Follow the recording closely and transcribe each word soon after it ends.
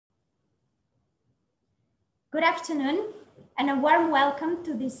Good afternoon and a warm welcome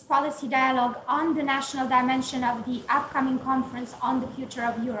to this policy dialogue on the national dimension of the upcoming conference on the future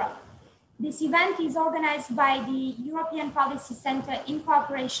of Europe. This event is organized by the European Policy Center in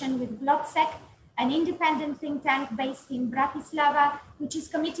cooperation with GLOBSEC, an independent think tank based in Bratislava, which is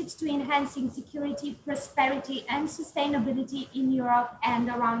committed to enhancing security, prosperity, and sustainability in Europe and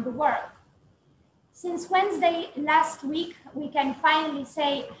around the world. Since Wednesday last week, we can finally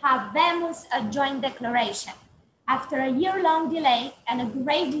say Habemus a joint declaration. After a year-long delay and a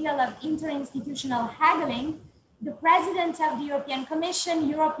great deal of interinstitutional haggling, the President of the European Commission,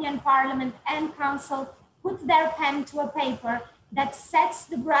 European Parliament, and Council put their pen to a paper that sets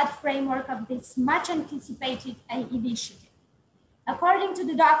the broad framework of this much-anticipated initiative. According to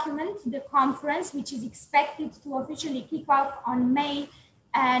the document, the conference, which is expected to officially kick off on 9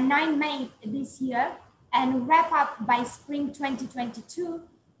 May this year and wrap up by spring 2022,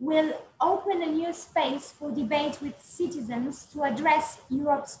 will open a new space for debate with citizens to address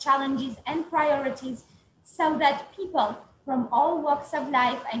Europe's challenges and priorities so that people from all walks of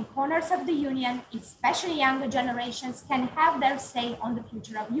life and corners of the Union, especially younger generations, can have their say on the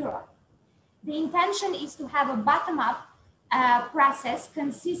future of Europe. The intention is to have a bottom-up process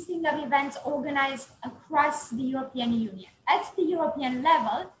consisting of events organized across the European Union. At the European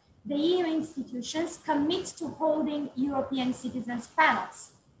level, the EU institutions commit to holding European citizens'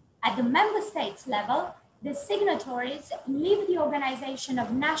 panels. At the member states level, the signatories leave the organization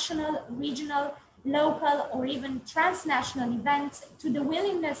of national, regional, local, or even transnational events to the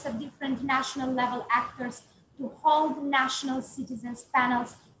willingness of different national level actors to hold national citizens'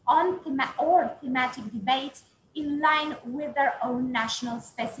 panels on thematic debates in line with their own national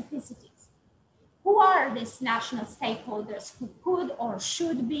specificities. Who are these national stakeholders who could or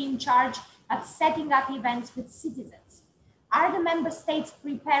should be in charge of setting up events with citizens? Are the member states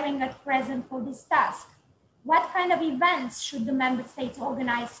preparing at present for this task? What kind of events should the member states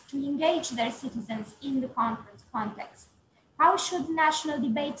organize to engage their citizens in the conference context? How should national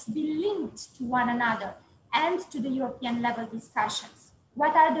debates be linked to one another and to the European level discussions?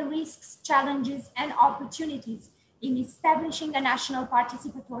 What are the risks, challenges, and opportunities in establishing a national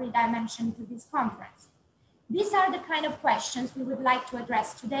participatory dimension to this conference? These are the kind of questions we would like to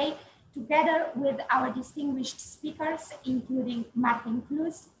address today, together with our distinguished speakers, including Märt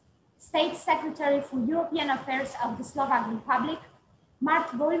Klus, State Secretary for European Affairs of the Slovak Republic,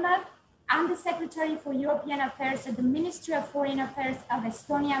 Volmer, Undersecretary for European Affairs at the Ministry of Foreign Affairs of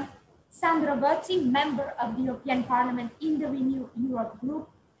Estonia, Sandro, Gozi, member of the European Parliament in the Renew Europe group,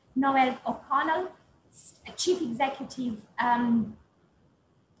 Noelle Connell, Chief Executive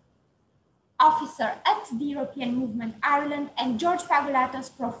Officer at the European Movement Ireland, and George Pagoulatos,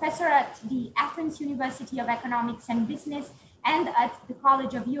 Professor at the Athens University of Economics and Business and at the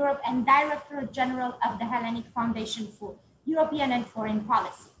College of Europe and Director General of the Hellenic Foundation for European and Foreign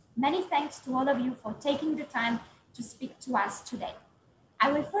Policy. Many thanks to all of you for taking the time to speak to us today.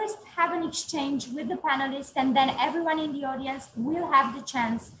 I will first have an exchange with the panelists, and then everyone in the audience will have the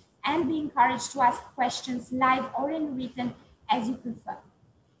chance and be encouraged to ask questions live or in written as you prefer.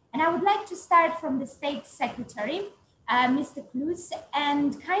 And I would like to start from the State Secretary, Mr. Klus,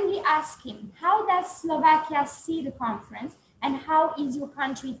 and kindly ask him, how does Slovakia see the conference and how is your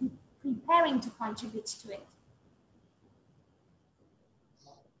country preparing to contribute to it?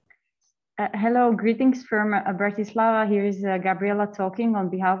 Hello, greetings from Bratislava. Here is Gabriela talking on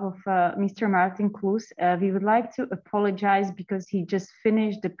behalf of Mr. Märt Klus. We would like to apologize because he just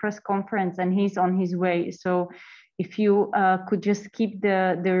finished the press conference and he's on his way. So if you could just keep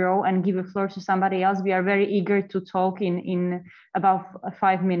the row and give the floor to somebody else, we are very eager to talk in about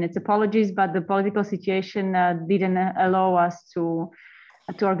 5 minutes. Apologies, but the political situation didn't allow us to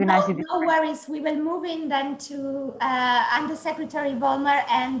organize it. No worries. We will move in then to Undersecretary Volmer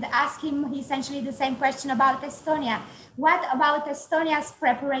and ask him essentially the same question about Estonia. What about Estonia's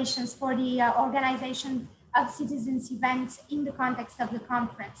preparations for the organization of citizens' events in the context of the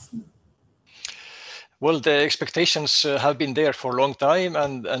conference? Well, the expectations have been there for a long time.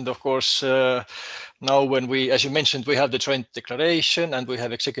 And of course, now when we, as you mentioned, we have the joint declaration and we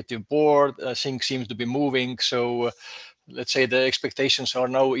have executive board, things seem to be moving. So let's say the expectations are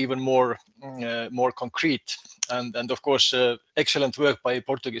now even more concrete. And of course, excellent work by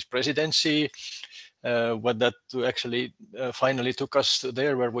Portuguese presidency, what that actually finally took us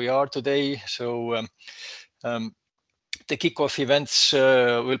there where we are today. So the kickoff events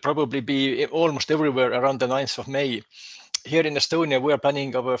will probably be almost everywhere around the 9th of May. Here in Estonia, we are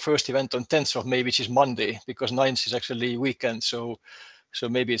planning our first event on 10th of May, which is Monday, because 9th is actually weekend. So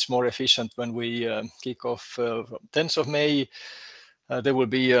maybe it's more efficient when we kick off 10th of May. There will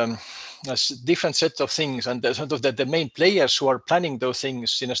be different set of things, and sort of the main players who are planning those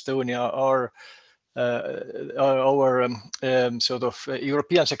things in Estonia are our sort of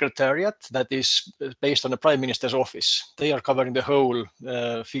European Secretariat that is based on the Prime Minister's office. They are covering the whole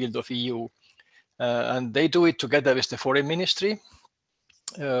field of EU, and they do it together with the Foreign Ministry,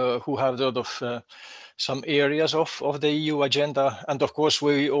 who have sort of some areas of the EU agenda. And of course,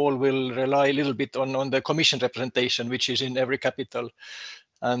 we all will rely a little bit on the Commission representation, which is in every capital.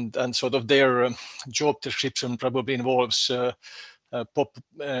 And sort of their job description probably involves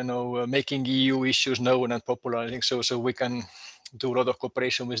making EU issues known and popularizing, so we can do a lot of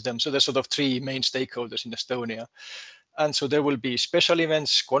cooperation with them. So there's sort of three main stakeholders in Estonia. And so there will be special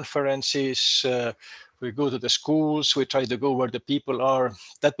events, conferences, we go to the schools, we try to go where the people are.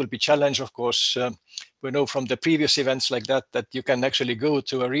 That will be challenge, of course. We know from the previous events like that you can actually go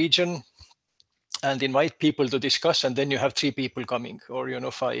to a region and invite people to discuss, and then you have 3 people coming,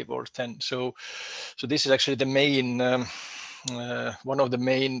 or 5 or 10. So this is actually the main one of the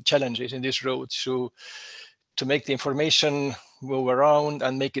main challenges in this road, to make the information go around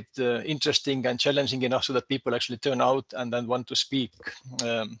and make it interesting and challenging enough so that people actually turn out and then want to speak.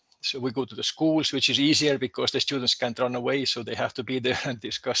 So we go to the schools, which is easier because the students can't run away, so they have to be there and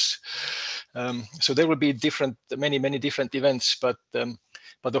discuss. So there will be many different events, but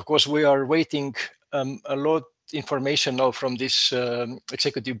of course we are waiting a lot information now from this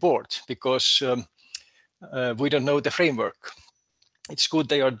executive board, because we don't know the framework. It's good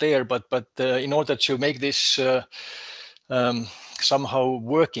they are there, but in order to make this somehow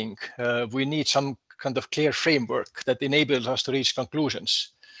working, we need some kind of clear framework that enables us to reach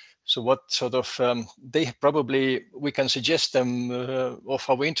conclusions. So what sort of we can suggest them of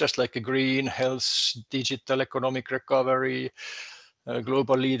our interest, like a green, health, digital, economic recovery,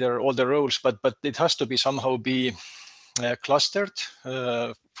 global leader, all the roles, but it has to be somehow be clustered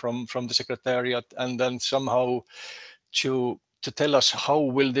from the Secretariat, and then somehow to tell us how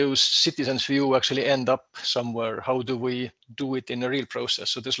will those citizens' view actually end up somewhere. How do we do it in a real process?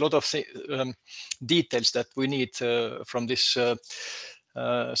 So there's a lot of details that we need from this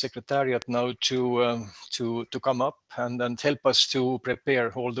Secretariat now to come up and help us to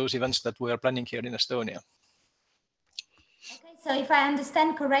prepare all those events that we are planning here in Estonia. Okay, so if I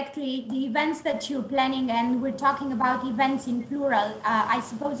understand correctly, the events that you're planning, and we're talking about events in plural, I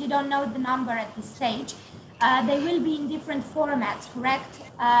suppose you don't know the number at this stage. They will be in different formats, correct?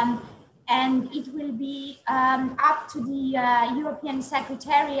 And it will be up to the European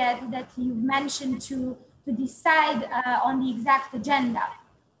Secretariat that you mentioned to decide on the exact agenda.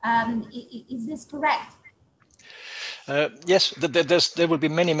 Is this correct? Yes, there will be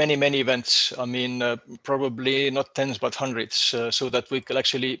many events. I mean, probably not tens, but hundreds, so that we can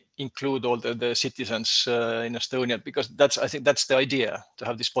actually include all the citizens in Estonia, because I think that's the idea, to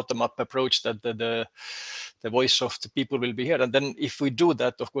have this bottom-up approach, that the voice of the people will be here. And then if we do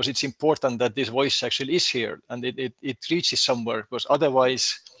that, of course, it's important that this voice actually is here and it reaches somewhere, because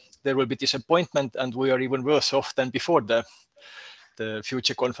otherwise there will be disappointment and we are even worse off than before the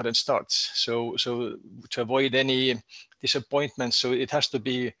future conference starts. So to avoid any disappointment, so it has to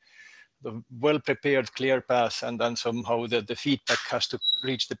be the well-prepared, clear path, and then somehow the feedback has to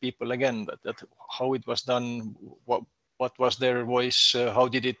reach the people again, that how it was done, what was their voice, how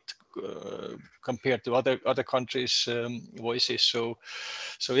did it compare to other countries' voices. So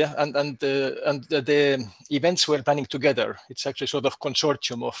yeah, and the events we're planning together, it's actually sort of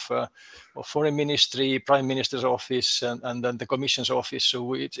consortium of Foreign Ministry, Prime Minister's office, and then the Commission's office.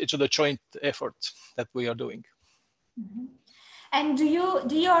 So it's a joint effort that we are doing. Mm-hmm. And do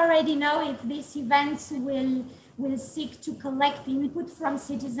you already know if these events will seek to collect input from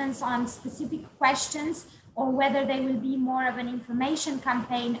citizens on specific questions, or whether they will be more of an information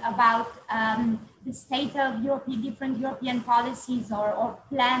campaign about the state of different European policies or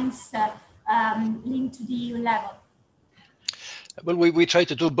plans linked to the EU level? Well, we try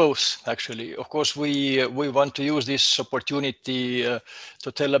to do both, actually. Of course, we want to use this opportunity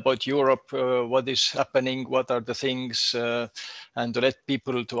to tell about Europe, what is happening, what are the things, and to let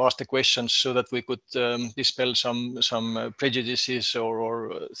people to ask the questions so that we could dispel some prejudices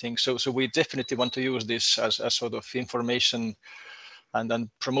or things. So we definitely want to use this as a sort of information and then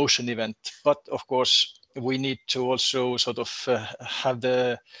promotion event. But of course, we need to also sort of have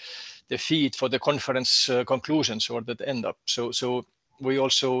the feed for the conference conclusions, or that end up. So we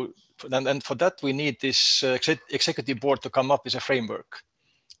also, and for that we need this executive board to come up with a framework.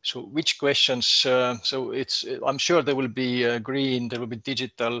 So which questions, so I'm sure there will be green, there will be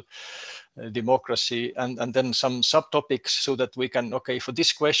digital, democracy, and then some subtopics, so that we can, okay, for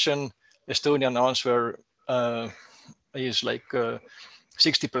this question, Estonian answer is like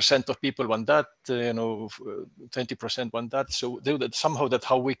 60% of people want that, 20% want that. So somehow that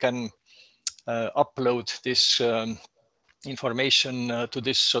how we can upload this information to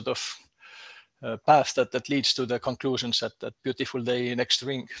this sort of path that leads to the conclusions at that beautiful day next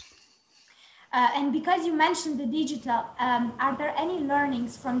spring. And because you mentioned the digital, are there any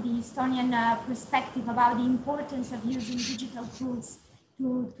learnings from the Estonian perspective about the importance of using digital tools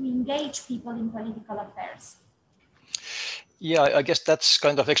to engage people in political affairs? Yeah, I guess that's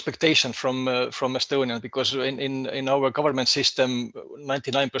kind of expectation from Estonia, because in our government system,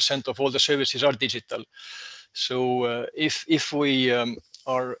 99% of all the services are digital. So if we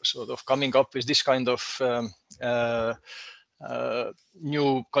are sort of coming up with this kind of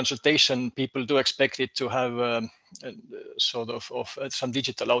new consultation, people do expect it to have sort of some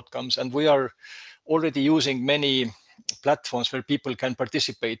digital outcomes. And we are already using many platforms where people can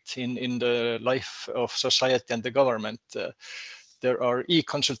participate in the life of society and the government. There are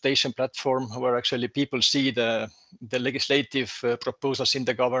e-consultation platforms where actually people see the legislative proposals in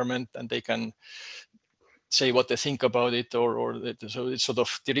the government, and they can say what they think about it, so it's sort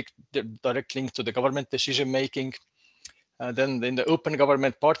of direct link to the government decision making. Then in the Open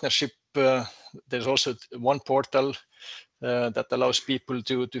Government Partnership, there's also one portal that allows people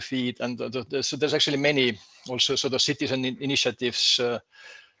to feed, and so there's actually many also sort of citizen initiatives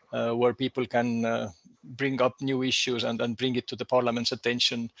where people can bring up new issues and bring it to the parliament's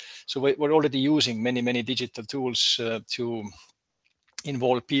attention. So we're already using many digital tools to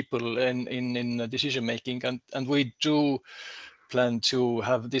involve people in decision making, and we do plan to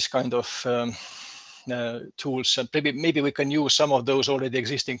have this kind of tools, and maybe we can use some of those already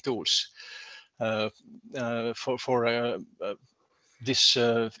existing tools for this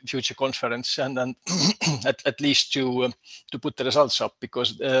future conference, and then at least to put the results up,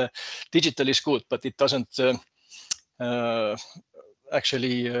 because digital is good, but it doesn't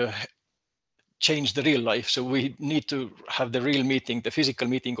actually change the real life. So we need to have the real meeting, the physical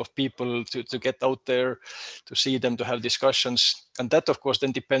meeting of people to get out there, to see them, to have discussions. And that, of course,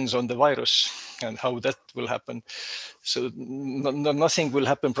 then depends on the virus and how that will happen. So nothing will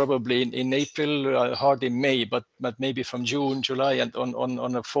happen probably in April, hard in May, but maybe from June, July, and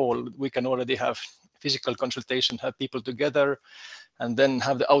on a fall, we can already have physical consultation, have people together, and then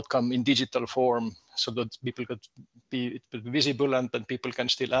have the outcome in digital form, so that people could be visible, and then people can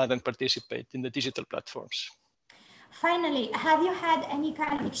still add and participate in the digital platforms. Finally, have you had any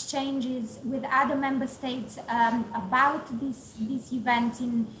kind of exchanges with other member states about these events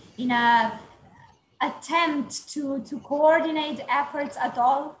in an attempt to coordinate efforts at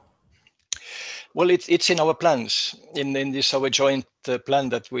all? Well, it's in our plans, in this our joint plan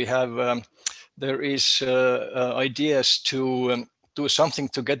that we have. There is ideas to do something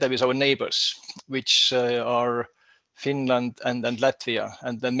together with our neighbors, which are Finland and Latvia,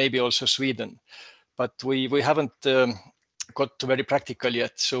 and then maybe also Sweden. But we haven't got to very practical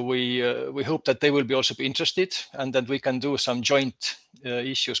yet. So we hope that they will also be interested, and that we can do some joint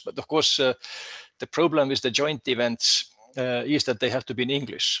issues. But of course, the problem with the joint events is that they have to be in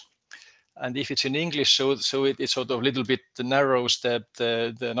English. And if it's in English, so it sort of a little bit narrows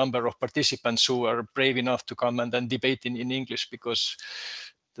the number of participants who are brave enough to come and then debate in English, because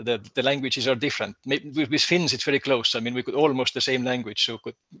the languages are different. With Finns, it's very close. I mean, we could almost the same language, so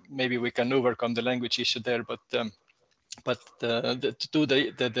maybe we can overcome the language issue there. But to do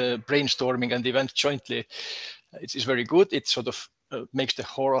the brainstorming and the event jointly, it is very good. It sort of makes the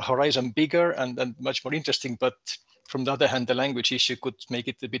horizon bigger and much more interesting. But from the other hand, the language issue could make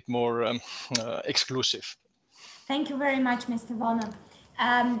it a bit more exclusive. Thank you very much, Mr. Volmer.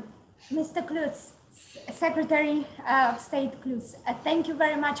 Mr. Klus, Secretary of State Klus, thank you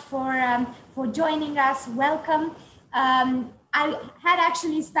very much for joining us. Welcome. I had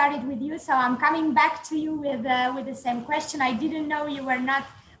actually started with you, so I'm coming back to you with the same question. I didn't know you were not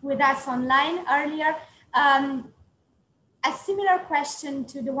with us online earlier. A similar question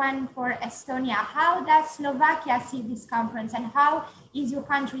to the one for Estonia. How does Slovakia see this conference, and how is your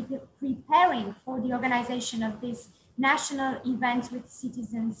country preparing for the organization of these national events with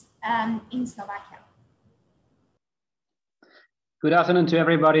citizens in Slovakia? Good afternoon to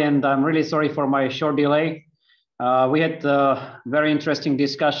everybody, and I'm really sorry for my short delay. We had a very interesting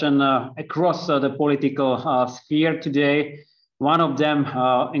discussion across the political sphere today. One of them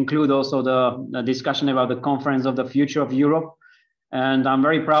include also the discussion about the conference of the future of Europe. And I'm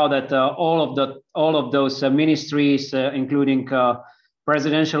very proud that all of those ministries, including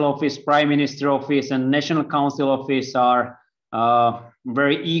Presidential Office, Prime Minister Office, and National Council Office, are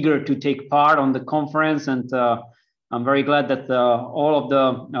very eager to take part on the conference. And I'm very glad that all of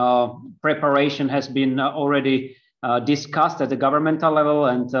the preparation has been already discussed at the governmental level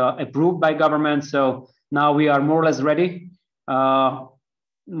and approved by government. So now we are more or less ready.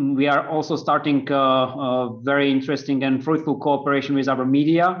 We are also starting a very interesting and fruitful cooperation with our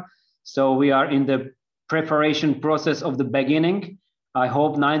media. So we are in the preparation process of the beginning. I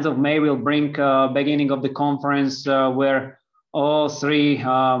hope 9th of May will bring beginning of the conference where all three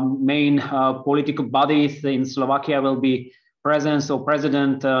main political bodies in Slovakia will be present. So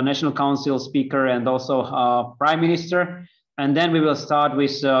President, National Council Speaker, and also Prime Minister. And then we will start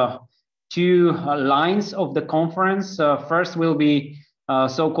with two lines of the conference. First will be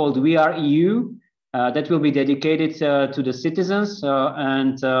so-called We Are EU. That will be dedicated to the citizens,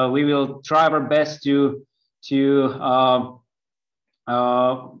 and we will try our best to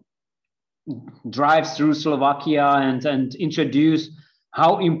drive through Slovakia and introduce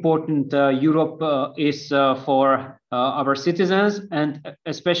how important Europe is for our citizens, and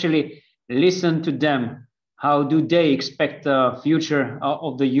especially listen to them. How do they expect the future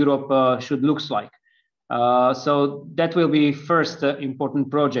of the Europe should look like? So that will be first important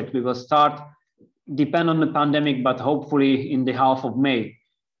project. We will start, depend on the pandemic, but hopefully in the half of May,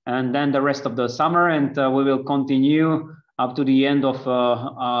 and then the rest of the summer, and we will continue up to the end of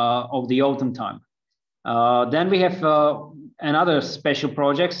the autumn time. Then we have another special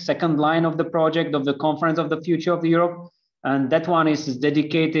project, second line of the project of the Conference of the Future of Europe, and that one is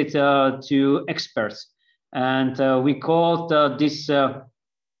dedicated to experts, and we called this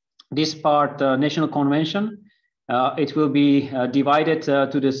part National Convention. It will be divided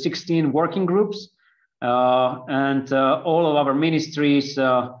to the 16 working groups, and all of our ministries,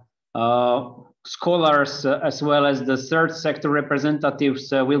 scholars, as well as the third sector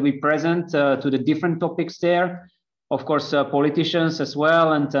representatives will be present to the different topics there. Of course, politicians as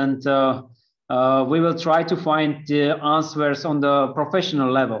well, and we will try to find the answers on the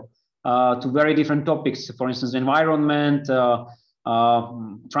professional level to very different topics, for instance, environment,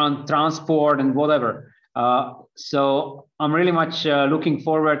 transport, and whatever. So I'm really much looking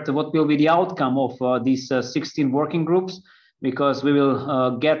forward to what will be the outcome of these 16 working groups, because we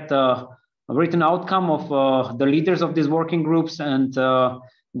will get a written outcome of the leaders of these working groups, and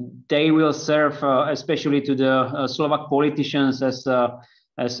they will serve especially to the Slovak politicians as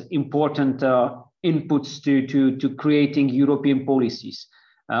important inputs to creating European policies,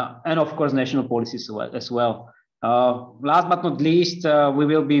 and of course national policies as well. Last but not least, we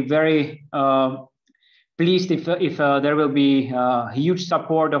will be very pleased if there will be huge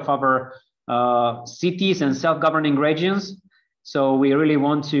support of our cities and self-governing regions. So we really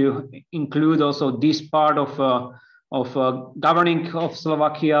want to include also this part of governing of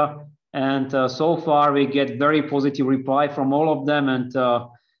Slovakia, and so far we get very positive reply from all of them, and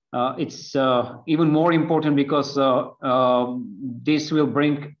it's even more important because this will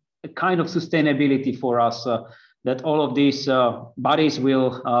bring a kind of sustainability for us, that all of these bodies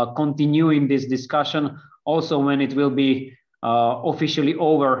will continue in this discussion also when it will be officially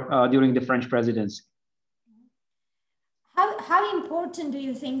over during the French presidency. How important do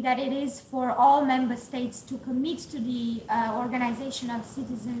you think that it is for all member states to commit to the organization of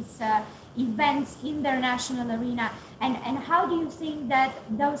citizens events in their national arena? And how do you think that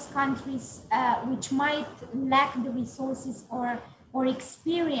those countries which might lack the resources or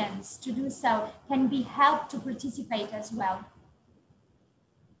experience to do so can be helped to participate as well?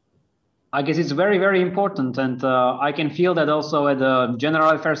 I guess it's very, very important. And I can feel that also at the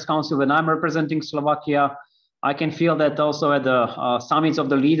General Affairs Council when I'm representing Slovakia. I can feel that also at the summits of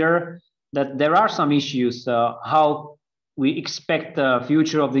the leader, that there are some issues, how we expect the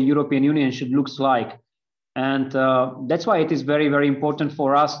future of the European Union should look like. And that's why it is very, very important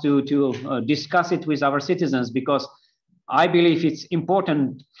for us to discuss it with our citizens, because I believe it's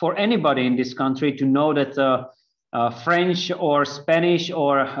important for anybody in this country to know that French or Spanish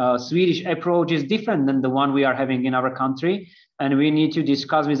or Swedish approach is different than the one we are having in our country. And we need to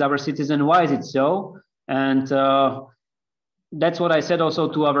discuss with our citizens why is it so. And that's what I said also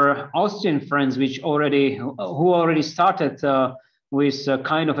to our Austrian friends, who already started with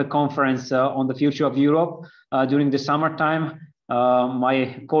kind of a conference on the future of Europe during the summertime.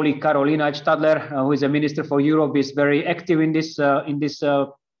 My colleague Karolina Edstadler, who is a minister for Europe, is very active in this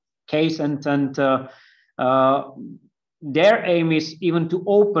case, and their aim is even to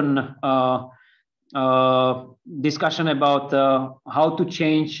open discussion about how to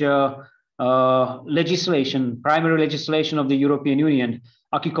change legislation, primary legislation of the European Union,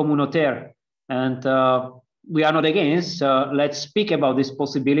 acquis communautaire. And we are not against, let's speak about this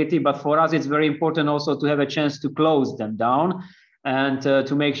possibility, but for us it's very important also to have a chance to close them down and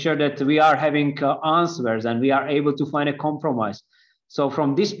to make sure that we are having answers and we are able to find a compromise. So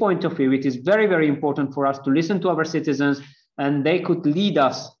from this point of view, it is very, very important for us to listen to our citizens, and they could lead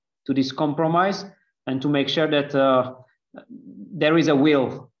us to this compromise and to make sure that there is a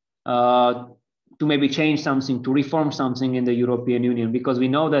will to maybe change something, to reform something in the European Union, because we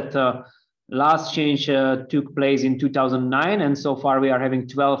know that last change took place in 2009, and so far we are having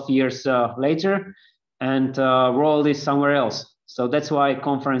 12 years later, and world is somewhere else. So that's why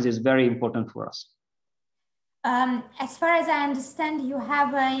conference is very important for us. As far as I understand, you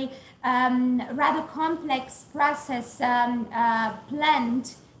have a rather complex process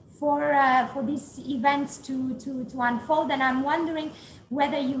planned for these events to unfold, and I'm wondering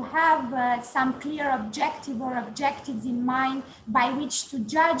whether you have some clear objective or objectives in mind by which to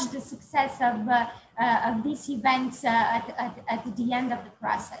judge the success of these events at the end of the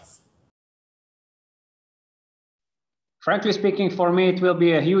process. Frankly speaking, for me, it will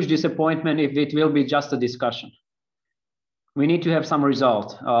be a huge disappointment if it will be just a discussion. We need to have some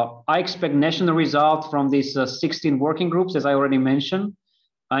result. I expect national result from these 16 working groups, as I already mentioned.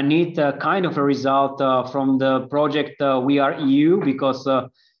 I need kind of a result from the project We Are EU, because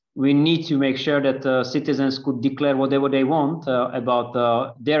we need to make sure that citizens could declare whatever they want about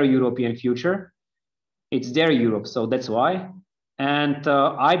their European future. It's their Europe, so that's why. And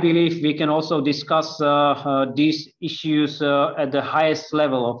I believe we can also discuss these issues at the highest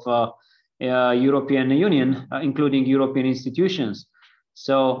level of European Union, including European institutions.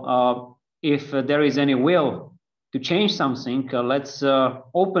 So if there is any will to change something, let's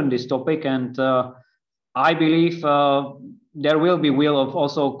open this topic, and I believe there will be will of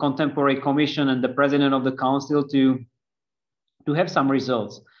also contemporary Commission and the President of the Council to have some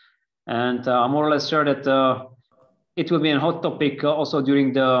results. And I'm more or less sure that it will be a hot topic also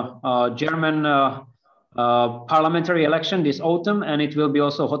during the German parliamentary election this autumn, and it will be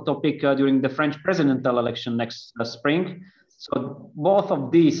also a hot topic during the French presidential election next spring. So both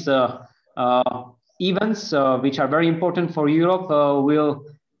of these events, which are very important for Europe, will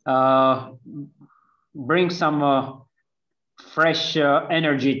bring some fresh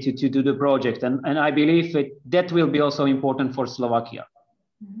energy to the project. And I believe that will be also important for Slovakia.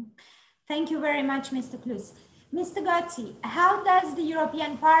 Thank you very much, Mr. Klus. Mr. Gozi, how does the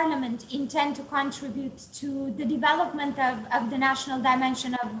European Parliament intend to contribute to the development of the national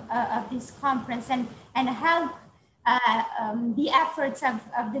dimension of this conference and help the efforts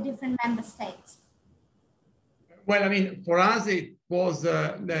of the different member states? Well, I mean, for us, it was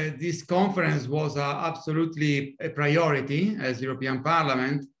this conference was absolutely a priority as European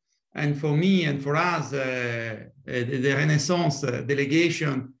Parliament. And for me and for us, the Renaissance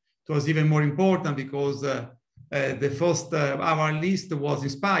delegation, it was even more important because the first, our list was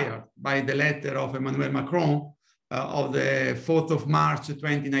inspired by the letter of Emmanuel Macron of the 4th of March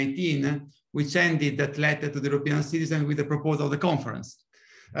 2019, which ended that letter to the European citizens with the proposal of the conference.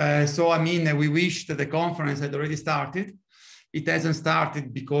 So, I mean, we wish that the conference had already started. It hasn't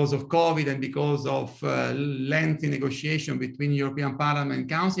started because of COVID and because of lengthy negotiation between European Parliament and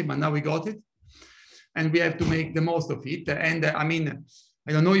Council, but now we got it. And we have to make the most of it. And I mean,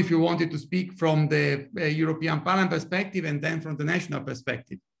 I don't know if you wanted to speak from the European Parliament perspective and then from the national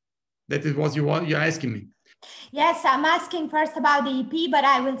perspective. That is what you're asking me. Yes, I'm asking first about the EP, but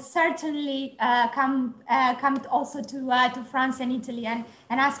I will certainly come also to France and Italy and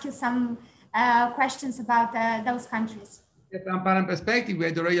ask you some questions about those countries. From Parliament perspective, we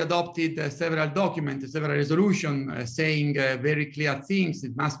had already adopted several documents, several resolutions saying very clear things.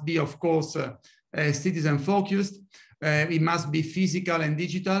 It must be, of course, citizen-focused. It must be physical and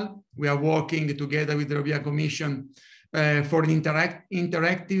digital. We are working together with the European Commission for an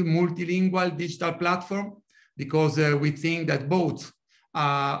interactive, multilingual digital platform, because we think that both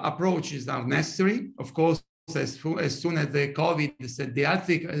approaches are necessary. Of course, as soon as the COVID, the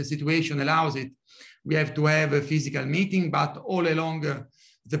health situation allows it, we have to have a physical meeting, but all along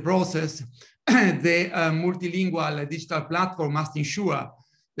the process, the multilingual digital platform must ensure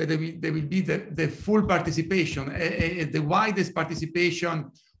that there will be the full participation, the widest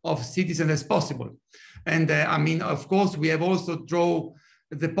participation of citizens as possible. And I mean, of course, we have also drawn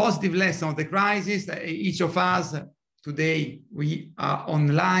the positive lesson of the crisis. Each of us today, we are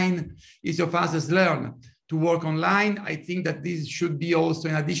online. Each of us has learned to work online. I think that this should be also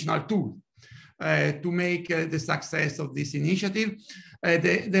an additional tool to make the success of this initiative.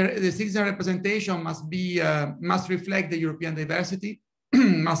 The citizen representation must reflect the European diversity,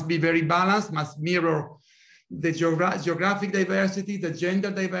 must be very balanced, must mirror the geographic diversity, the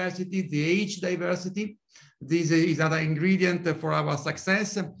gender diversity, the age diversity. This is another ingredient for our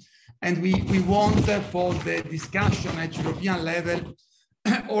success. And we want for the discussion at European level,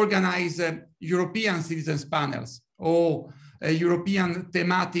 organize European citizens panels or a European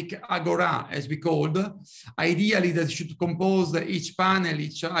thematic agora, as we called. Ideally, that should compose each panel,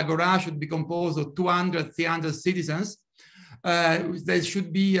 each agora should be composed of 200, 300 citizens. They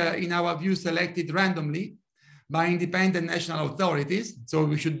should be, in our view, selected randomly by independent national authorities. So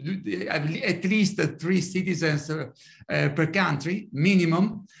we should do at least 3 citizens per country,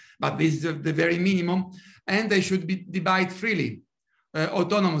 minimum, but this is the very minimum. And they should be divided freely,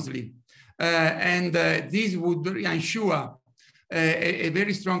 autonomously. This would ensure a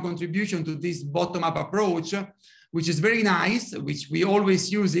very strong contribution to this bottom-up approach, which is very nice, which we always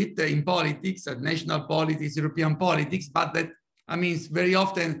use it in politics, national politics, European politics, but that, I mean, very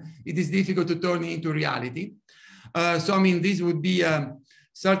often it is difficult to turn into reality. So, I mean, this would be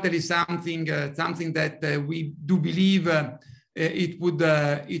certainly something that we do believe it would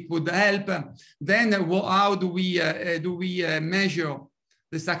help. Then, how do we measure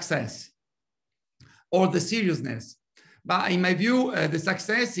the success or the seriousness? But in my view, the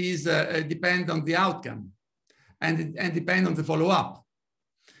success is depend on the outcome and depend on the follow-up.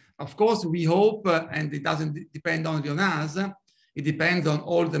 Of course, we hope, and it doesn't depend only on us, it depends on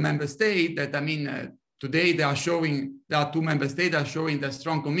all the member states that, I mean, today there are 2 member states that are showing their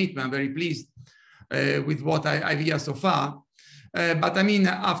strong commitment. I'm very pleased with what I've heard so far. But I mean,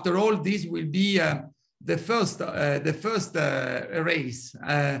 after all, this will be the first race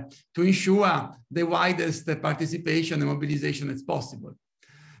to ensure the widest participation and mobilization as possible.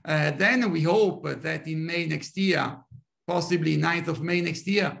 Then we hope that in May next year, possibly 9th of May next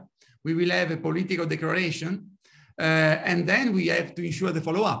year, we will have a political declaration, and then we have to ensure the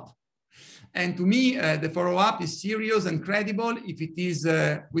follow-up. And to me, the follow-up is serious and credible if it is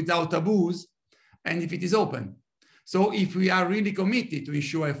without taboos and if it is open. So if we are really committed to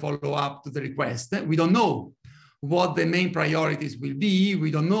ensure a follow-up to the request, we don't know what the main priorities will be.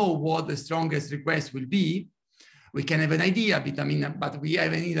 We don't know what the strongest request will be. We can have an idea, but we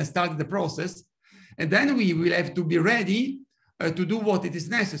haven't even started the process. And then we will have to be ready to do what it is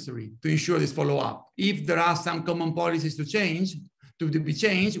necessary to ensure this follow-up. If there are some common policies to be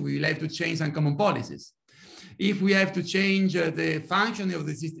changed, we will have to change some common policies. If we have to change the functioning of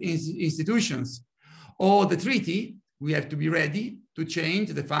the institutions or the treaty, we have to be ready to change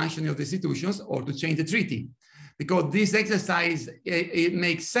the functioning of the institutions or to change the treaty. Because this exercise, it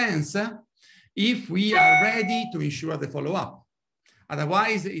makes sense if we are ready to ensure the follow-up.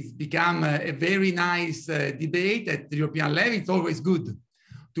 Otherwise, it's become a very nice debate at the European level. It's always good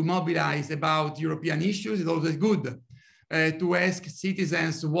to mobilize about European issues. It's always good to ask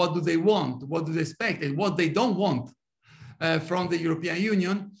citizens what do they want, what do they expect, and what they don't want from the European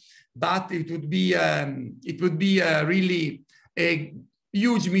Union. But it would be really a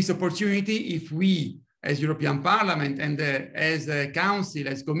huge missed opportunity if we, as European Parliament and as a Council,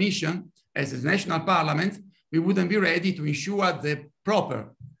 as Commission, as a national parliament, we wouldn't be ready to ensure the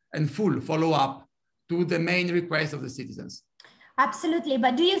proper and full follow-up to the main requests of the citizens. Absolutely,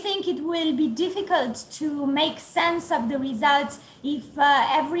 but do you think it will be difficult to make sense of the results if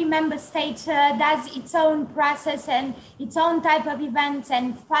every member state does its own process and its own type of events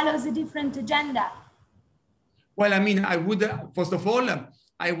and follows a different agenda? Well, I mean, I would, first of all,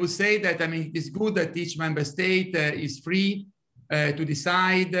 I would say that, I mean, it's good that each member state is free to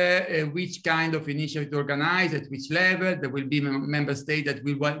decide which kind of initiative to organize, at which level. There will be member states that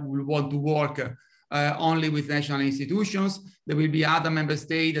will want to work only with national institutions. There will be other member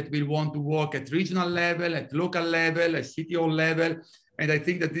states that will want to work at regional level, at local level, at city hall level. And I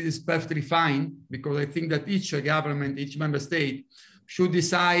think that this is perfectly fine, because I think that each government, each member state should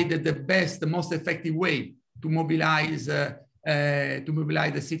decide the best, the most effective way to mobilize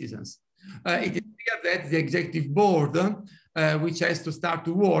the citizens. It is clear that the executive board, which has to start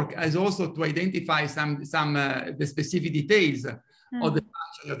to work, has also to identify the specific details of the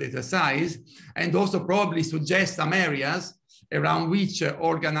function of the exercise, and also probably suggest some areas around which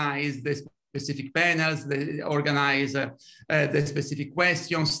organize the specific panels, organize the specific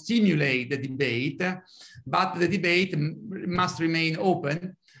questions, stimulate the debate, but the debate must remain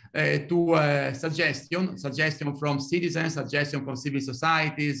open to suggestion from citizens, suggestion from civil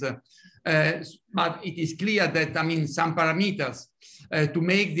societies, but it is clear that, I mean, some parameters to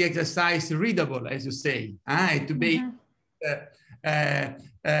make the exercise readable, as you say, to make to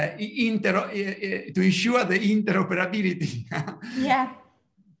ensure the interoperability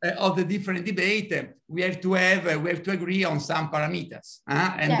of the different debate, we have to agree on some parameters,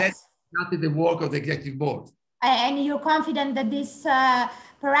 and that's not the work of the executive board. And you're confident that these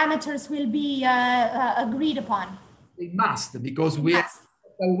parameters will be agreed upon? They must, because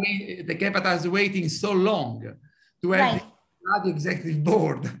the capital is waiting so long to have the executive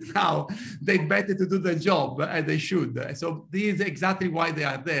board. Now they better to do the job as they should. So this is exactly why they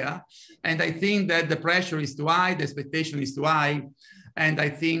are there. And I think that the pressure is too high, the expectation is too high. And I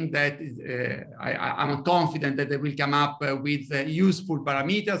think that I'm confident that they will come up with useful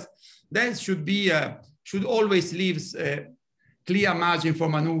parameters. That should always leave clear margin for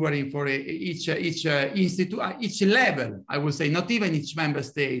maneuvering for each level, I would say, not even each member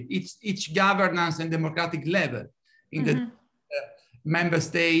state, each governance and democratic level in the member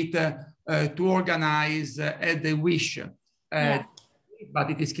state to organize as they wish.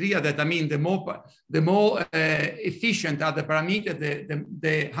 But it is clear that, I mean, the more efficient are the parameters,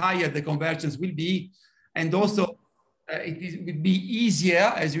 the higher the convergence will be. And also it will be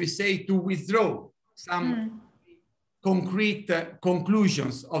easier, as we say, to withdraw some concrete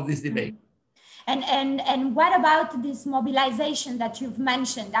conclusions of this debate. And what about this mobilization that you've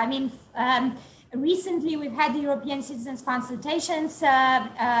mentioned? I mean, recently we've had the European citizens consultations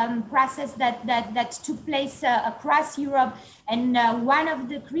process that took place across Europe, and one of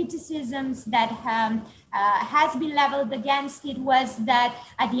the criticisms that has been leveled against it was that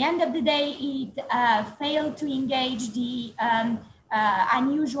at the end of the day it failed to engage the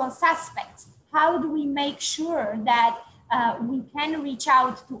unusual suspects. How do we make sure that we can reach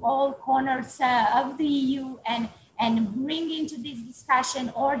out to all corners of the EU and bring into this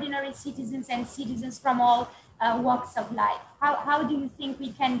discussion ordinary citizens and citizens from all walks of life? How do you think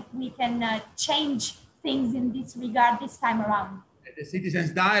we can change things in this regard this time around? The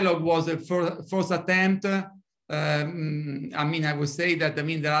citizens dialogue was a first attempt. I mean, I would say that, I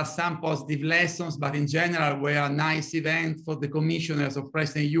mean, there are some positive lessons, but in general, were a nice event for the commissioners of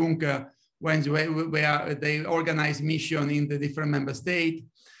President Juncker where they organized mission in the different member states.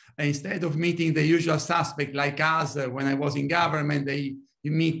 Instead of meeting the usual suspect like us, when I was in government,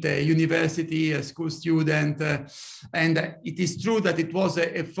 you meet a university, a school student, and it is true that it was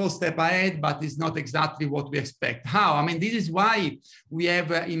a first step ahead, but it's not exactly what we expect. How? I mean, this is why we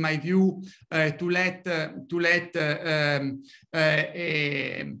have, in my view, to let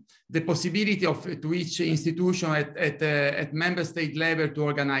the possibility to each institution at member state level to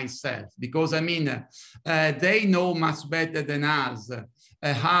organize itself, because I mean, they know much better than us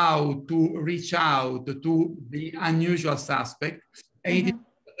how to reach out to the unusual suspect. And it is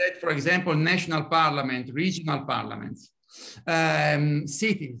that, for example, national parliament, regional parliaments,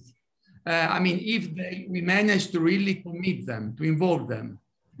 cities, I mean, if we manage to really commit them, to involve them,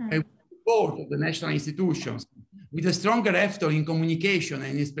 with the support of the national institutions, with a stronger effort in communication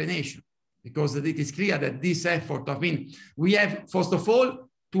and explanation, because it is clear that this effort, I mean, we have, first of all,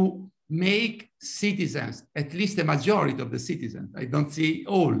 to make citizens, at least a majority of the citizens, I don't see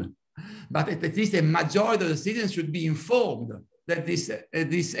all, but at least a majority of the citizens should be informed that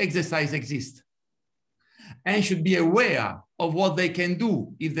this exercise exists and should be aware of what they can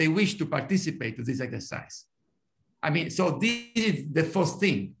do if they wish to participate in this exercise. I mean, so this is the first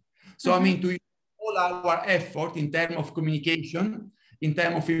thing. So, I mean, to use all our effort in terms of communication, in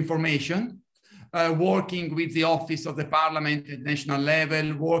terms of information, working with the Office of the Parliament at national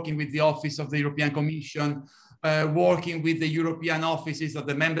level, working with the Office of the European Commission, working with the European offices of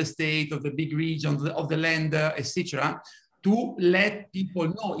the member state, of the big regions, of the land, etc., to let people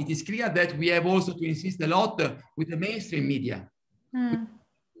know. It is clear that we have also to insist a lot with the mainstream media.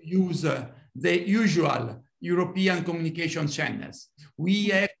 Use the usual European communication channels. We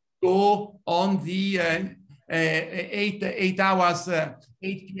have to go on the 8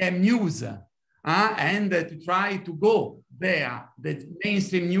 p.m. news and to try to go there, the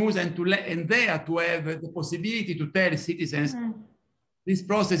mainstream news, and there to have the possibility to tell citizens this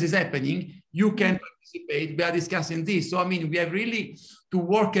process is happening, you can participate, we are discussing this. So, I mean, we have really to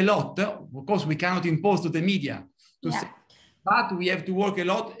work a lot. Of course, we cannot impose to the media, say, but we have to work a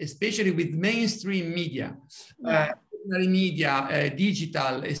lot, especially with mainstream media, media,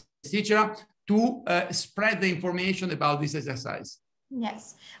 digital, etc., to spread the information about this exercise.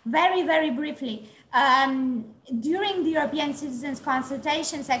 Yes, very, very briefly. During the European Citizens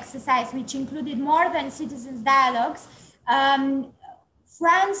Consultations exercise, which included more than citizens dialogues,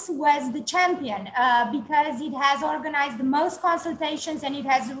 France was the champion because it has organized the most consultations and it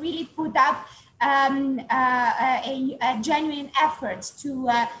has really put up a genuine effort to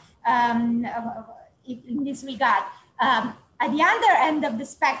in this regard. At the other end of the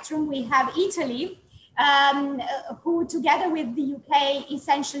spectrum, we have Italy, who together with the UK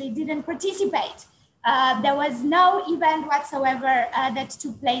essentially didn't participate. There was no event whatsoever that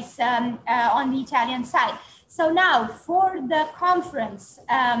took place on the Italian side. So now for the conference,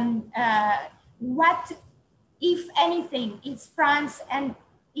 what, if anything, is France and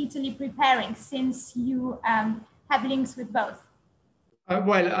Italy preparing, since you have links with both?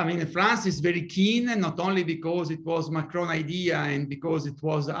 Well, I mean, France is very keen, and not only because it was Macron's idea and because it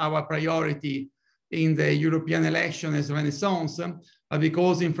was our priority in the European election as Renaissance, but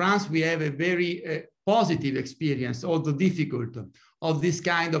because in France we have a very positive experience, although difficult, of this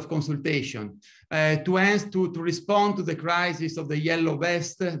kind of consultation. To respond to the crisis of the yellow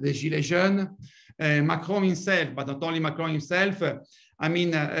vest, the Gilets jaunes, Macron himself, but not only Macron himself, I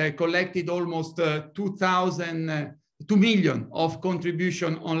mean, collected almost 2 million of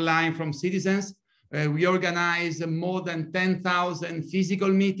contribution online from citizens. We organized more than 10,000 physical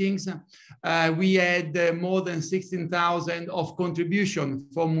meetings. We had more than 16,000 of contribution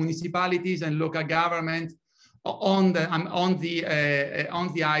from municipalities and local government on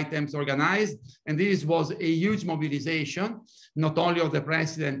the items organized. And this was a huge mobilization, not only of the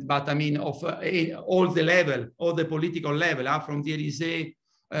president, but I mean of all the political level, from the Élysée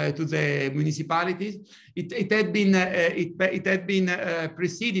to the municipalities. It had been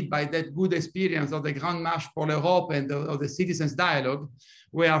preceded by that good experience of the Grande Marche pour l'Europe and of the Citizens Dialogue,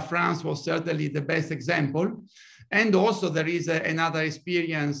 where France was certainly the best example. And also there is another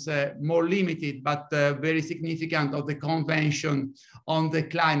experience, more limited, but very significant, of the convention on the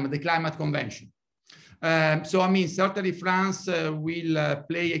climate convention. So, I mean, certainly France will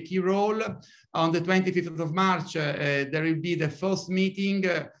play a key role. On the 25th of March, there will be the first meeting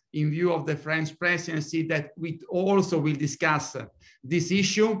in view of the French presidency that we also will discuss this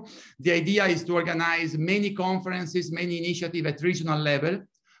issue. The idea is to organize many conferences, many initiatives at regional level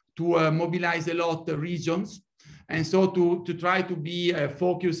to mobilize a lot of regions. And so to try to be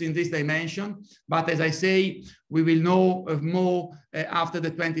focused in this dimension. But as I say, we will know more after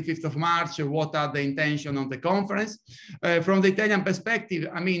the 25th of March, what are the intentions of the conference. From the Italian perspective,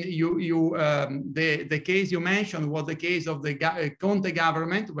 I mean, the case you mentioned was the case of the Conte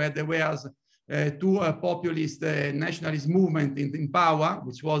government, where there was two populist nationalist movement in power,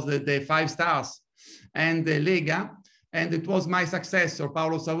 which was the Five Stars and the Lega. And it was my successor,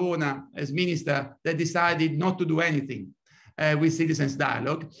 Paolo Savona, as minister, that decided not to do anything with Citizens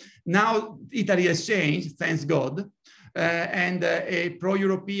Dialogue. Now, Italy has changed, thanks God. And a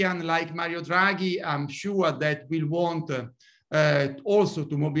pro-European like Mario Draghi, I'm sure that will want also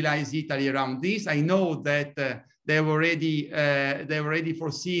to mobilize Italy around this. I know that they've already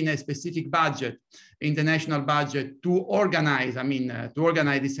foreseen a specific budget in the national budget to organize,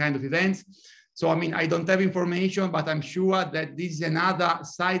 this kind of events. So, I mean, I don't have information, but I'm sure that this is another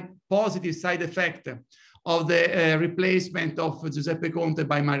positive side effect of the replacement of Giuseppe Conte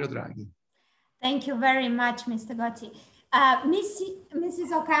by Mario Draghi. Thank you very much, Mr. Gozi.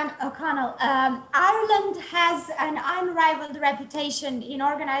 Mrs. O'Connell, Ireland has an unrivaled reputation in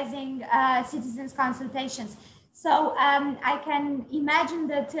organizing citizens' consultations. So I can imagine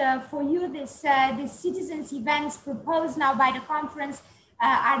that for you, this citizens' events proposed now by the conference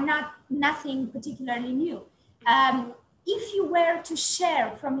are nothing particularly new. If you were to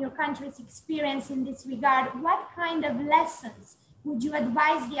share from your country's experience in this regard, what kind of lessons would you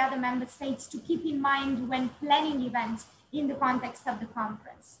advise the other member states to keep in mind when planning events in the context of the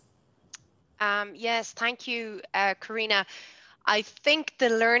conference? Yes, thank you, Corina. I think the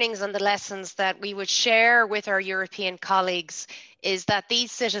learnings and the lessons that we would share with our European colleagues is that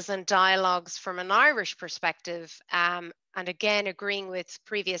these citizen dialogues from an Irish perspective, and again, agreeing with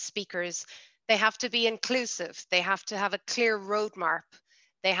previous speakers, they have to be inclusive. They have to have a clear roadmap.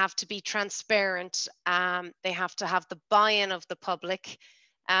 They have to be transparent. They have to have the buy-in of the public.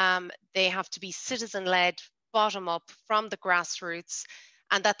 They have to be citizen-led, bottom-up, from the grassroots,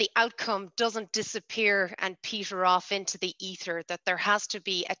 and that the outcome doesn't disappear and peter off into the ether, that there has to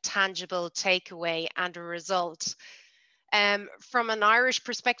be a tangible takeaway and a result. From an Irish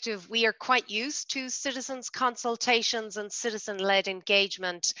perspective, we are quite used to citizens' consultations and citizen-led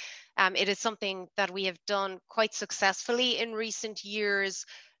engagement. It is something that we have done quite successfully in recent years,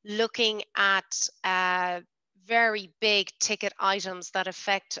 looking at very big ticket items that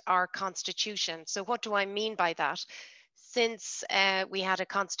affect our constitution. So what do I mean by that? Since we had a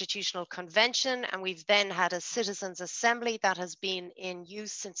constitutional convention and we've then had a citizens' assembly that has been in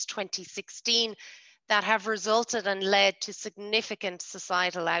use since 2016, that have resulted and led to significant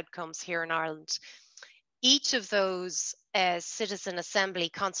societal outcomes here in Ireland. Each of those citizen assembly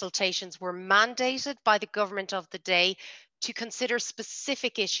consultations were mandated by the government of the day to consider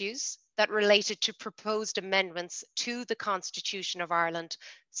specific issues that related to proposed amendments to the Constitution of Ireland,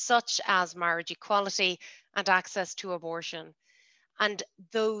 such as marriage equality and access to abortion. And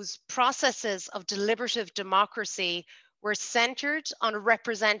those processes of deliberative democracy were centered on a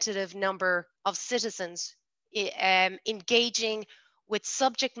representative number of citizens engaging with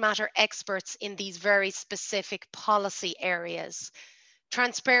subject matter experts in these very specific policy areas.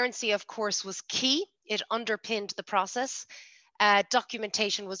 Transparency, of course, was key. It underpinned the process.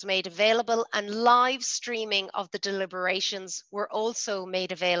 Documentation was made available, and live streaming of the deliberations were also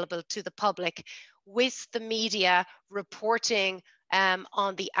made available to the public, with the media reporting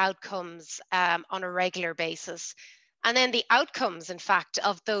on the outcomes on a regular basis. And then the outcomes, in fact,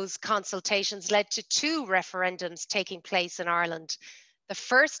 of those consultations led to 2 referendums taking place in Ireland. The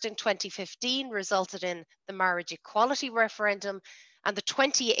first in 2015 resulted in the marriage equality referendum, and the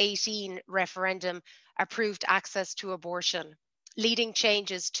 2018 referendum approved access to abortion, leading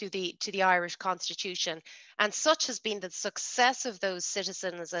changes to the Irish constitution. And such has been the success of those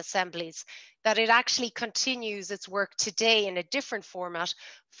citizens' assemblies that it actually continues its work today in a different format,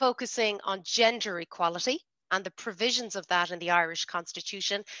 focusing on gender equality and the provisions of that in the Irish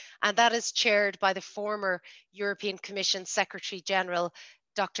constitution. And that is chaired by the former European Commission Secretary General,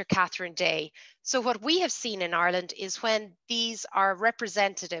 Dr. Catherine Day. So what we have seen in Ireland is when these are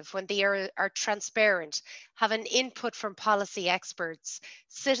representative, when they are transparent, have an input from policy experts,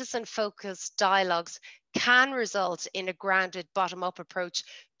 citizen-focused dialogues can result in a grounded bottom-up approach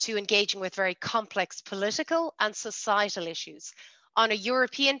to engaging with very complex political and societal issues. On a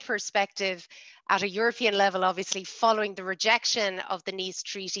European perspective, at a European level, obviously, following the rejection of the Nice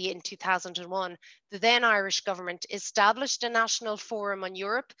Treaty in 2001, the then Irish government established a national forum on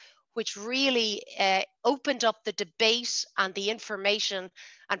Europe, which really opened up the debate and the information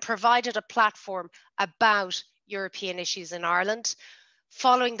and provided a platform about European issues in Ireland.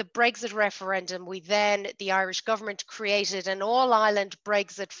 Following the Brexit referendum, the Irish government created an all-Ireland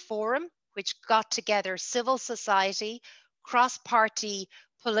Brexit forum, which got together civil society, cross-party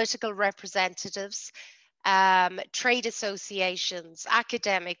political representatives, trade associations,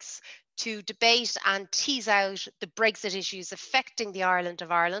 academics, to debate and tease out the Brexit issues affecting the island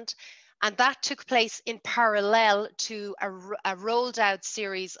of Ireland. And that took place in parallel to a rolled out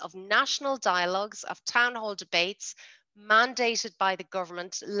series of national dialogues, of town hall debates, mandated by the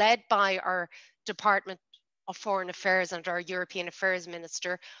government, led by our Department of Foreign Affairs and our European Affairs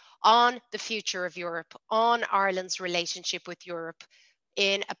Minister, on the future of Europe, on Ireland's relationship with Europe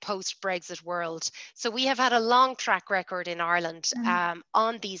in a post-Brexit world. So we have had a long track record in Ireland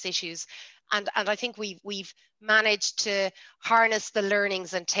on these issues. And I think we've managed to harness the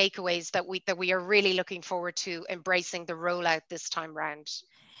learnings and takeaways that we are really looking forward to embracing the rollout this time round.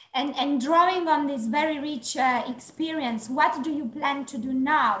 And drawing on this very rich experience, what do you plan to do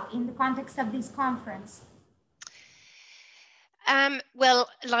now in the context of this conference? Well,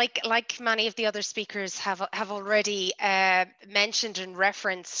 like many of the other speakers have already mentioned and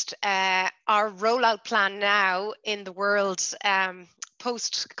referenced, our rollout plan now in the world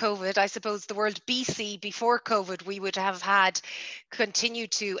post-COVID, I suppose the world BC before COVID, we would have had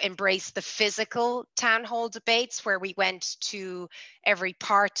continued to embrace the physical town hall debates where we went to every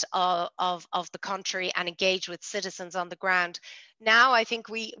part of the country and engage with citizens on the ground. Now, I think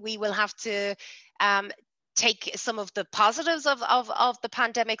we will have to take some of the positives of the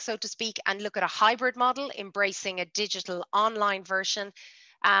pandemic, so to speak, and look at a hybrid model, embracing a digital online version.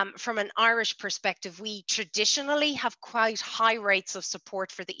 From an Irish perspective, we traditionally have quite high rates of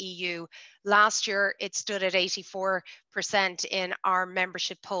support for the EU. Last year, it stood at 84% in our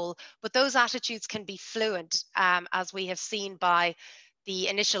membership poll, but those attitudes can be fluent, as we have seen by the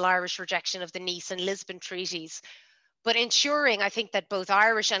initial Irish rejection of the Nice and Lisbon treaties. But ensuring, I think, that both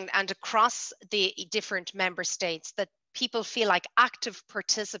Irish and across the different member states, that people feel like active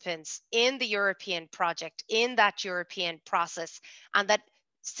participants in the European project, in that European process, and that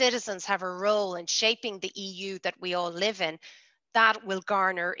citizens have a role in shaping the EU that we all live in, that will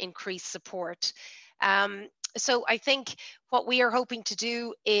garner increased support. So I think what we are hoping to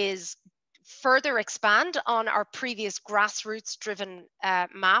do is further expand on our previous grassroots driven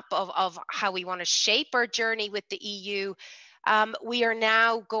map of how we want to shape our journey with the EU. We are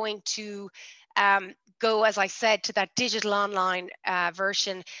now going to go, as I said, to that digital online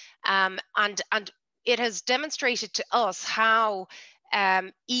version, and it has demonstrated to us how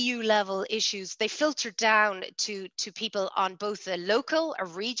EU level issues, they filter down to people on both a local, a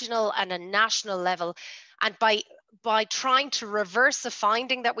regional and a national level. And by trying to reverse a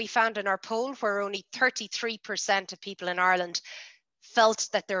finding that we found in our poll, where only 33% of people in Ireland felt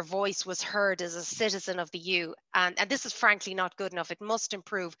that their voice was heard as a citizen of the EU. And this is frankly not good enough. It must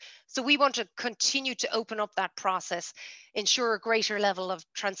improve. So we want to continue to open up that process, ensure a greater level of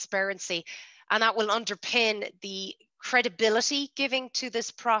transparency, and that will underpin the credibility giving to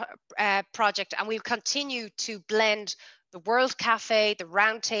this project. And we'll continue to blend the World Cafe, the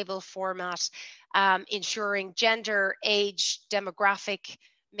roundtable format, ensuring gender, age, demographic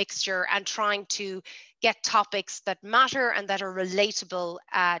mixture, and trying to get topics that matter and that are relatable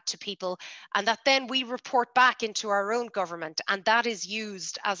to people, and that then we report back into our own government. And that is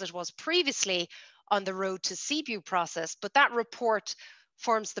used, as it was previously, on the Road to Sibiu process. But that report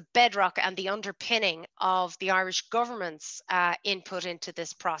forms the bedrock and the underpinning of the Irish government's input into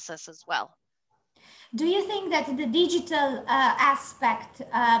this process as well. Do you think that the digital aspect,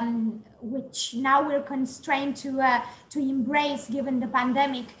 which now we're constrained to embrace given the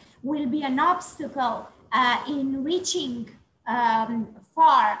pandemic, will be an obstacle in reaching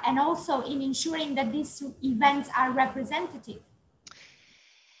far and also in ensuring that these events are representative?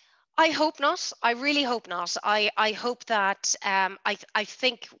 I hope not. I really hope not. I hope that I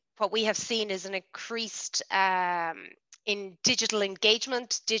think what we have seen is an increased in digital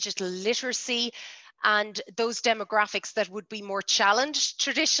engagement, digital literacy, and those demographics that would be more challenged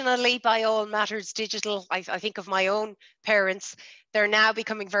traditionally by all matters digital. I think of my own parents. They're now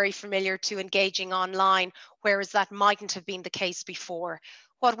becoming very familiar to engaging online, whereas that mightn't have been the case before.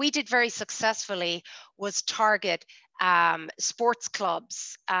 What we did very successfully was target sports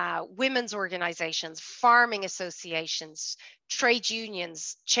clubs, women's organizations, farming associations, trade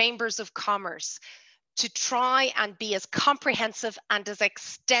unions, chambers of commerce, to try and be as comprehensive and as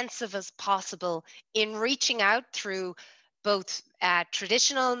extensive as possible in reaching out through both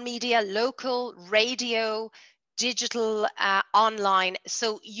traditional media, local, radio, digital, online.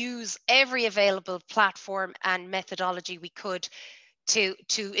 So use every available platform and methodology we could to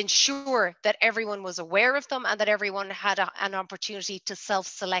ensure that everyone was aware of them and that everyone had an opportunity to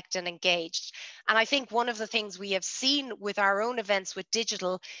self-select and engage. And I think one of the things we have seen with our own events with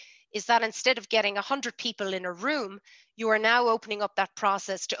digital is that instead of getting 100 people in a room, you are now opening up that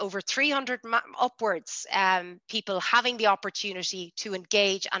process to over 300 upwards people having the opportunity to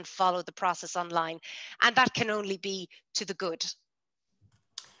engage and follow the process online. And that can only be to the good.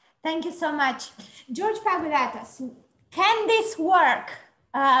 Thank you so much. George Pagoulatos, can this work?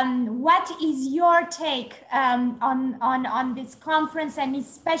 What is your take on this conference, and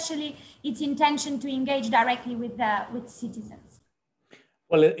especially its intention to engage directly with citizens?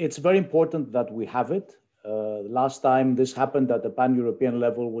 Well, it's very important that we have it. Last time this happened at the pan-European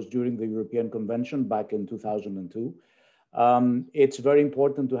level was during the European Convention back in 2002. It's very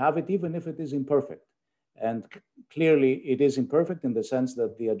important to have it, even if it is imperfect. And clearly it is imperfect in the sense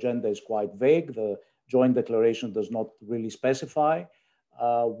that the agenda is quite vague. The joint declaration does not really specify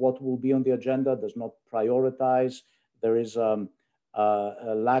what will be on the agenda, does not prioritize. There is a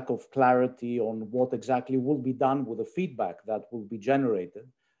lack of clarity on what exactly will be done with the feedback that will be generated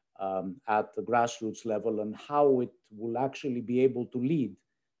at the grassroots level, and how it will actually be able to lead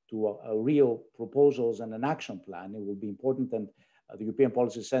to a real proposals and an action plan. It will be important, and the European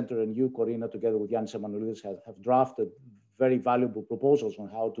Policy Center and you, Corina, together with Yannis Emanuelidis, have drafted very valuable proposals on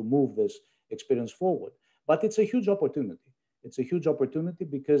how to move this experience forward. But it's a huge opportunity. It's a huge opportunity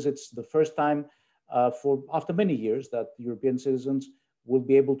because it's the first time after many years that European citizens will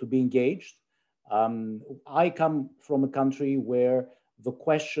be able to be engaged. I come from a country where the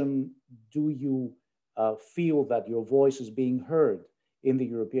question, do you feel that your voice is being heard in the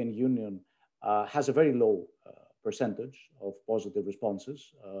European Union, has a very low percentage of positive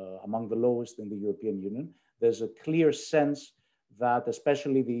responses, among the lowest in the European Union. There's a clear sense that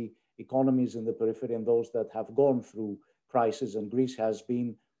especially the economies in the periphery and those that have gone through crisis, and Greece has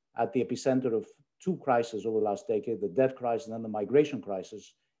been at the epicenter of two crises over the last decade, the debt crisis and then the migration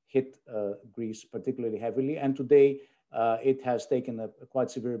crisis hit Greece particularly heavily. And today it has taken a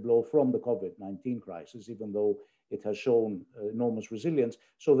quite severe blow from the COVID-19 crisis, even though it has shown enormous resilience.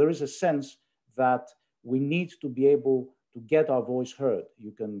 So there is a sense that we need to be able to get our voice heard.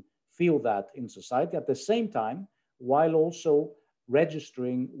 You can feel that in society at the same time, while also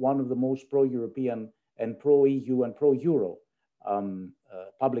registering one of the most pro-European and pro-EU and pro-Euro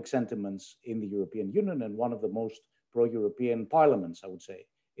public sentiments in the European Union, and one of the most pro-European parliaments, I would say,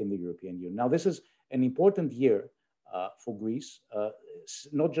 in the European Union. Now, this is an important year for Greece,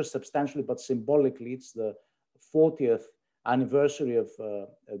 not just substantially, but symbolically. It's the 40th anniversary of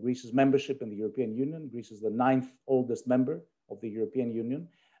Greece's membership in the European Union. Greece is the 9th oldest member of the European Union.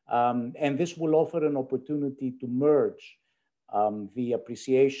 And this will offer an opportunity to merge the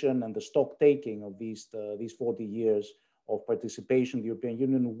appreciation and the stock taking of these 40 years of participation in the European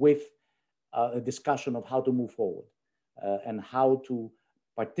Union with a discussion of how to move forward and how to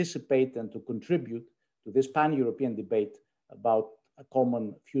participate and to contribute to this pan-European debate about a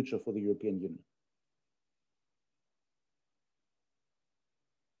common future for the European Union.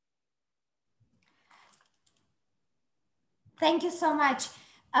 Thank you so much.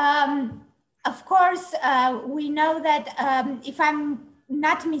 Of course, we know that if I'm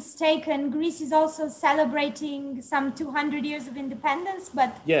not mistaken, Greece is also celebrating some 200 years of independence,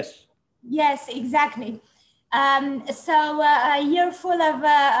 but yes. Yes, exactly. So a year full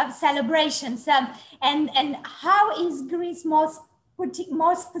of celebrations. And how is Greece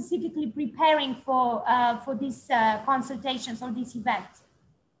more specifically preparing for these consultations or these events?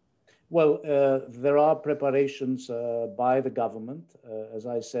 Well, there are preparations by the government. As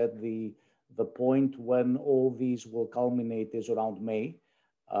I said, the point when all these will culminate is around May,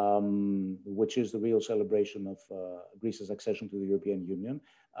 which is the real celebration of Greece's accession to the European Union.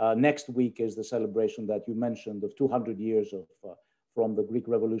 Next week is the celebration that you mentioned of 200 years from the Greek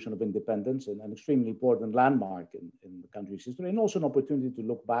Revolution of Independence, and an extremely important landmark in the country's history, and also an opportunity to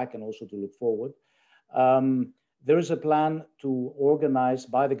look back and also to look forward. There is a plan to organize,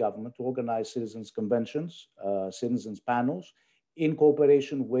 by the government, to organize citizens' conventions, citizens' panels, in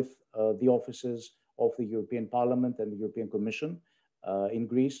cooperation with the offices of the European Parliament and the European Commission in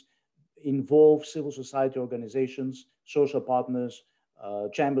Greece, involve civil society organizations, social partners,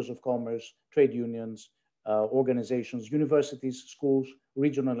 chambers of commerce, trade unions, organizations, universities, schools,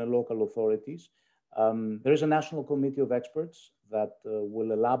 regional and local authorities. There is a national committee of experts that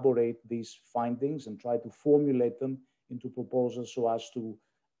will elaborate these findings and try to formulate them into proposals so as to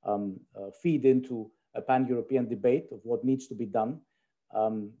feed into a pan-European debate of what needs to be done.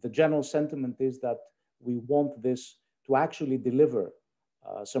 The general sentiment is that we want this to actually deliver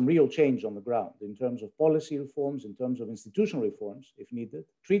some real change on the ground in terms of policy reforms, in terms of institutional reforms, if needed,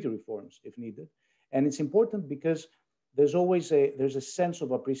 treaty reforms, if needed. And it's important because there's always there's a sense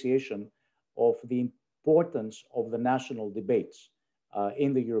of appreciation of the importance of the national debates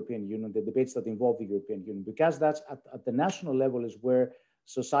in the European Union, the debates that involve the European Union, because that's at the national level is where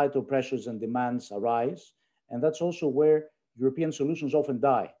societal pressures and demands arise. And that's also where European solutions often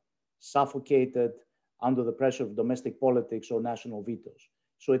die, suffocated under the pressure of domestic politics or national vetoes.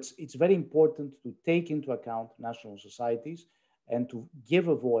 So it's very important to take into account national societies and to give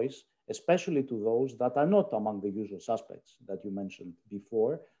a voice, especially to those that are not among the usual suspects that you mentioned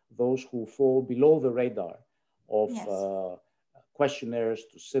before, those who fall below the radar of questionnaires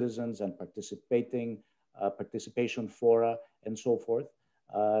to citizens and participation fora and so forth,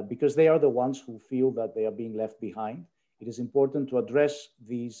 because they are the ones who feel that they are being left behind. It is important to address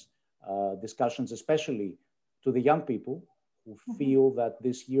these discussions, especially to the young people who feel that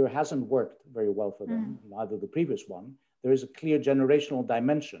this year hasn't worked very well for them, neither the previous one. There is a clear generational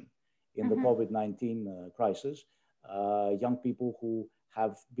dimension in the COVID-19 crisis. Young people who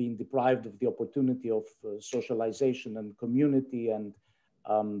have been deprived of the opportunity of socialization and community and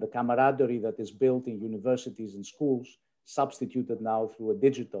the camaraderie that is built in universities and schools, substituted now through a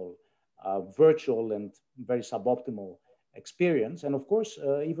digital, virtual and very suboptimal experience. And of course,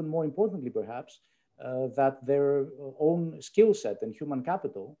 even more importantly, perhaps, that their own skill set and human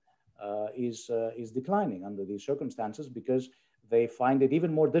capital is declining under these circumstances, because they find it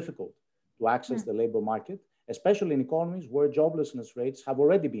even more difficult to access the labor market, especially in economies where joblessness rates have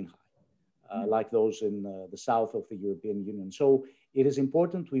already been high, like those in the south of the European Union. So it is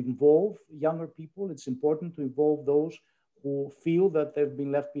important to involve younger people. It's important to involve those who feel that they've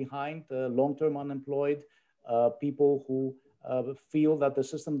been left behind, long-term unemployed, people who feel that the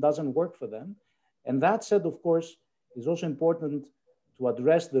system doesn't work for them. And that said, of course, it's also important to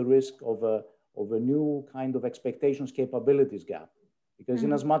address the risk of a new kind of expectations capabilities gap, because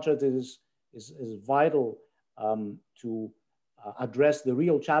in as much as it is vital to address the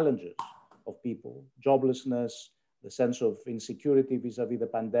real challenges of people, joblessness, the sense of insecurity vis-a-vis the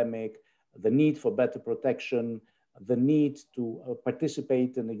pandemic, the need for better protection, the need to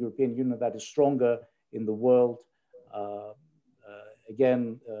participate in the European Union that is stronger in the world.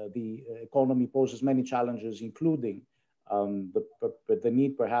 Again, the economy poses many challenges, including the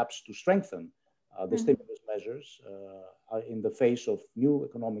need perhaps to strengthen the stimulus measures in the face of new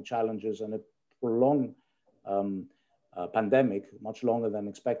economic challenges and a prolonged pandemic, much longer than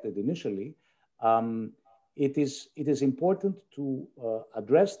expected initially. It is important to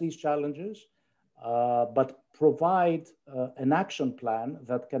address these challenges, but provide an action plan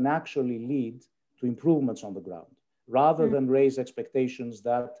that can actually lead to improvements on the ground, rather than raise expectations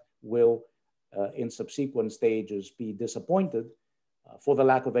that will, in subsequent stages, be disappointed for the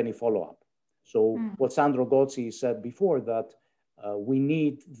lack of any follow-up. So what Sandro Gozi said before, that we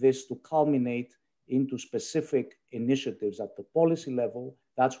need this to culminate into specific initiatives at the policy level.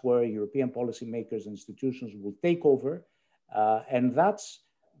 That's where European policymakers and institutions will take over. And that's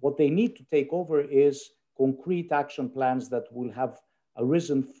what they need to take over, is concrete action plans that will have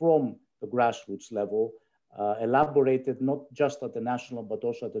arisen from the grassroots level, elaborated not just at the national, but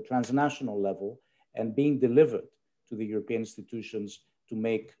also at the transnational level, and being delivered to the European institutions to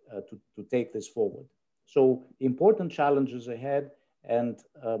make, to take this forward. So important challenges ahead, and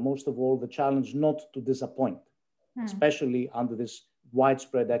most of all, the challenge not to disappoint, especially under this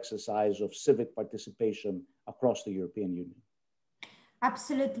widespread exercise of civic participation across the European Union.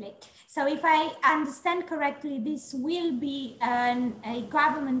 Absolutely. So if I understand correctly, this will be a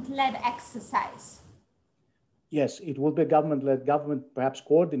government-led exercise. Yes, it will be a government-led, perhaps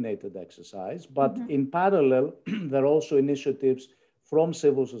coordinated exercise, but in parallel, there are also initiatives from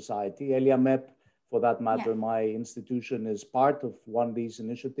civil society. ELIAMEP, for that matter, my institution is part of one of these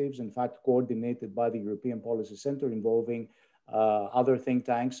initiatives, in fact, coordinated by the European Policy Center, involving other think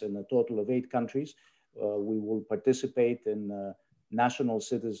tanks in a total of 8 countries. We will participate in national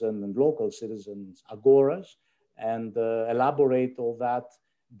citizen and local citizens agoras and elaborate all that,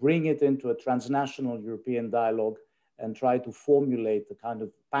 bring it into a transnational European dialogue, and try to formulate the kind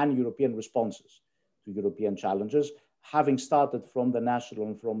of pan-European responses to European challenges, having started from the national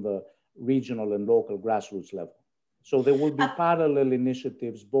and from the regional and local grassroots level. So there will be parallel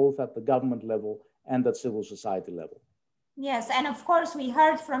initiatives both at the government level and at civil society level. Yes, and of course we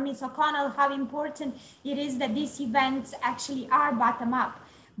heard from Ms. O'Connell how important it is that these events actually are bottom-up.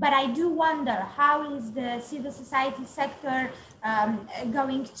 But I do wonder, how is the civil society sector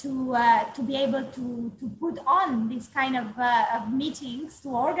going to be able to put on this kind of meetings, to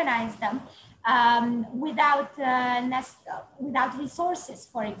organize them without resources,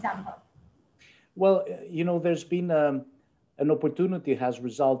 for example? Well, you know, there's been an opportunity has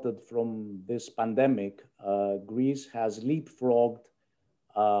resulted from this pandemic. Greece has leapfrogged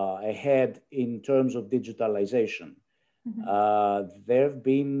ahead in terms of digitalization. There have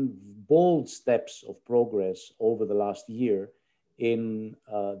been bold steps of progress over the last year in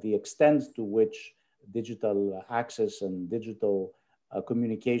the extent to which digital access and digital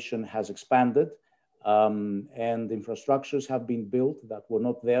communication has expanded, and infrastructures have been built that were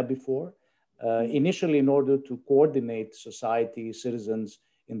not there before, initially in order to coordinate society, citizens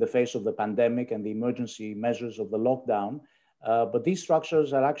in the face of the pandemic and the emergency measures of the lockdown. But these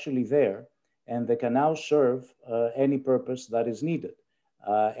structures are actually there, and they can now serve any purpose that is needed.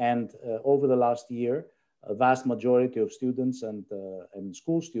 And over the last year, a vast majority of students and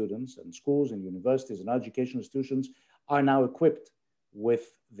school students and schools and universities and education institutions are now equipped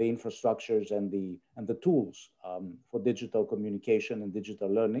with the infrastructures and the tools for digital communication and digital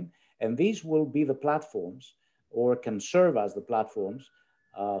learning. And these will be the platforms, or can serve as the platforms,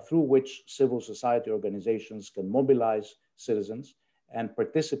 through which civil society organizations can mobilize citizens and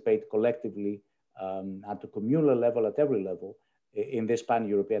participate collectively at the communal level, at every level, in this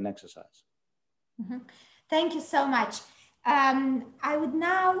pan-European exercise. Thank you so much. I would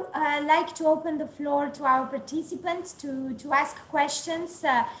now like to open the floor to our participants to ask questions.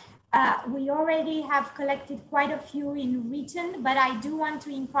 We already have collected quite a few in written, but I do want to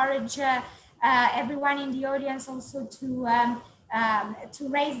encourage everyone in the audience also to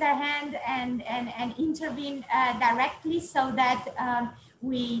raise their hand and intervene directly, so that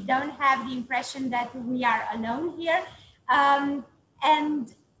we don't have the impression that we are alone here.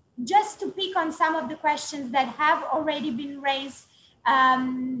 And just to pick on some of the questions that have already been raised, I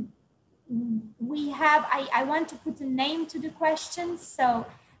want to put a name to the questions. So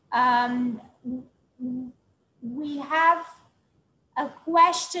we have a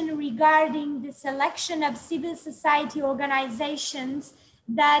question regarding the selection of civil society organizations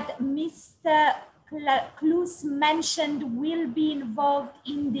that Mr. Klus mentioned will be involved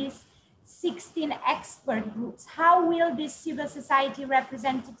in these 16 expert groups. How will these civil society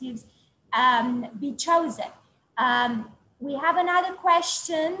representatives be chosen? We have another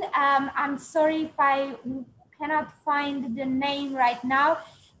question. I'm sorry if I cannot find the name right now,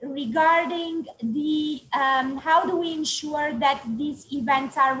 regarding the how do we ensure that these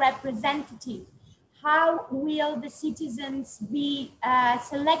events are representative? How will the citizens be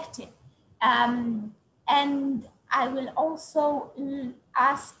selected? And I will also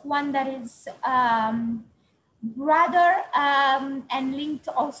ask one that is rather and linked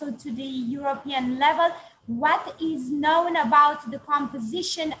also to the European level. What is known about the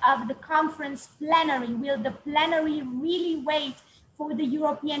composition of the conference plenary? Will the plenary really wait for the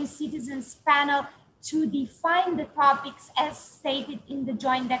European Citizens Panel to define the topics as stated in the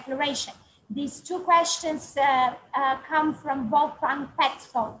joint declaration? These two questions come from Wolfgang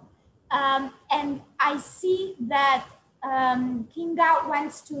Petzold. And I see that Kinga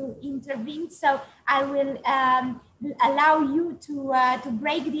wants to intervene, so I will allow you to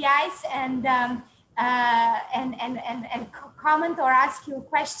break the ice and comment or ask you a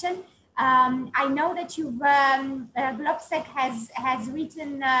question. I know that GLOBSEC has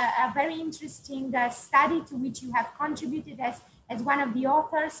written a very interesting study to which you have contributed as one of the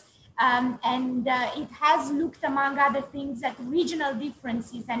authors, and it has looked, among other things, at regional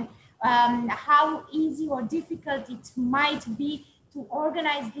differences and how easy or difficult it might be to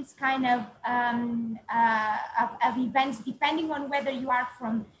organize this kind of events, depending on whether you are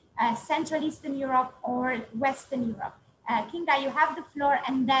from Central Eastern Europe or Western Europe. Kinga, you have the floor,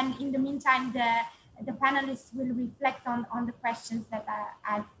 and then in the meantime, the panelists will reflect on the questions that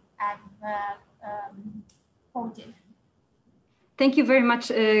I've quoted. Thank you very much,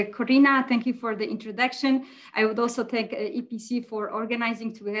 Corina. Thank you for the introduction. I would also thank EPC for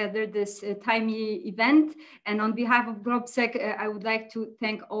organizing together this timely event. And on behalf of GLOBSEC, I would like to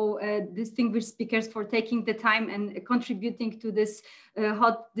thank all distinguished speakers for taking the time and contributing to this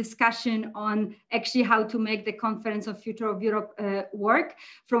hot discussion on actually how to make the Conference of Future of Europe work.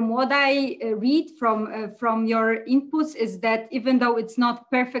 From what I read from your inputs is that even though it's not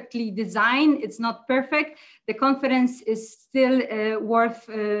perfectly designed, it's not perfect, the conference is still worth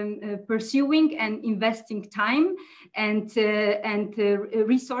pursuing and investing time and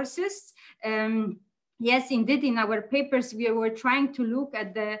resources. Yes, indeed, in our papers, we were trying to look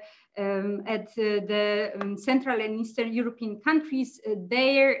at the Central and Eastern European countries,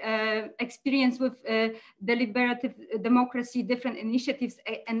 their experience with deliberative democracy, different initiatives,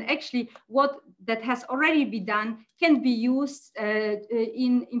 and actually what that has already been done can be used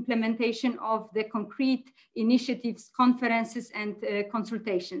in implementation of the concrete initiatives, conferences, and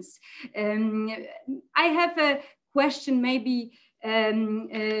consultations. I have a question maybe when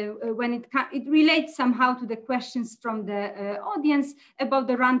it relates somehow to the questions from the audience about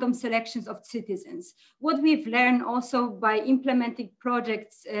the random selections of citizens. What we've learned also by implementing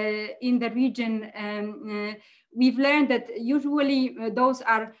projects in the region, we've learned that usually those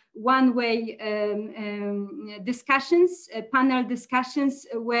are one-way discussions, panel discussions,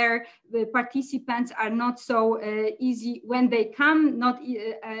 where the participants are not so easy when they come,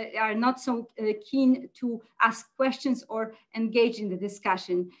 are not so keen to ask questions or engage in the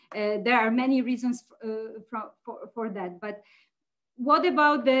discussion. There are many reasons for that, but what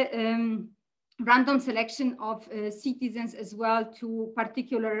about the random selection of citizens as well to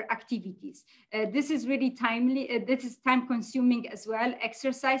particular activities? This is really timely, this is time consuming as well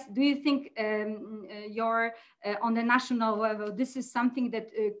exercise. Do you think on the national level, this is something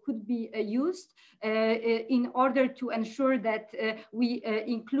that could be used in order to ensure that we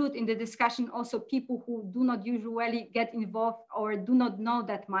include in the discussion also people who do not usually get involved or do not know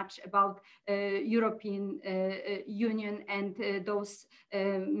that much about European Union and those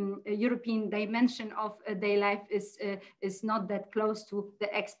European dimension of their life is not that close to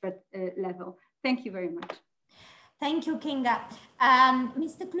the expert level. Thank you very much. Thank you, Kinga.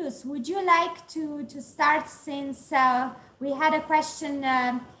 Mr. Klus, would you like to start, since we had a question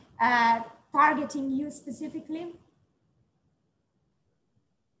targeting you specifically?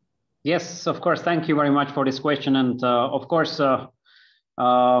 Yes, of course. Thank you very much for this question. And of course,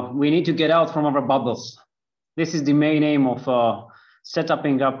 we need to get out from our bubbles. This is the main aim of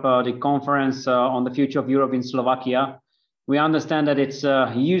setting up the conference on the future of Europe in Slovakia. We understand that it's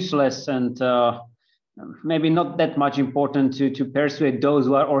useless and maybe not that much important to persuade those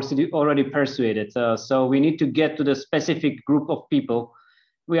who are already persuaded. So we need to get to the specific group of people.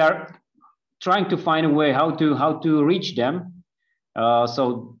 We are trying to find a way how to reach them.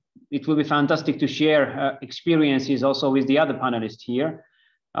 So it will be fantastic to share experiences also with the other panelists here.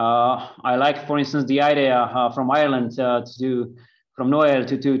 I like, for instance, the idea from Ireland from Noelle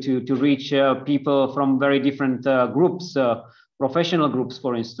to reach people from very different groups, professional groups,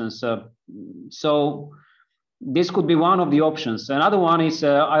 for instance. So this could be one of the options. Another one is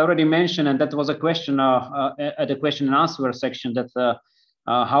I already mentioned, and that was a question at the question and answer section, that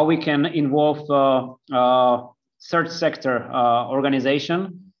how we can involve third sector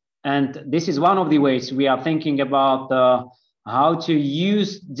organization. And this is one of the ways we are thinking about how to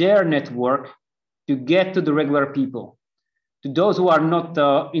use their network to get to the regular people, to those who are not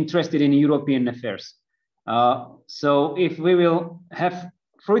interested in European affairs. So if we will have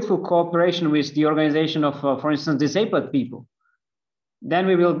fruitful cooperation with the organization of, for instance, disabled people, then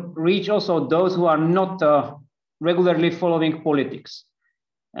we will reach also those who are not regularly following politics.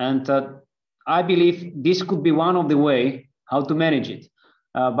 And I believe this could be one of the way how to manage it.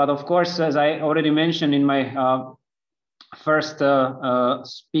 But of course, as I already mentioned in my first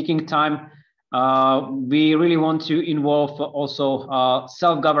speaking time, we really want to involve also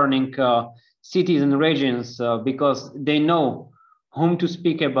self-governing cities and regions because they know whom to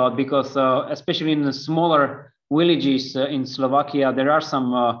speak about, because especially in the smaller villages in Slovakia, there are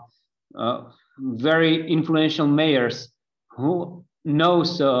some very influential mayors who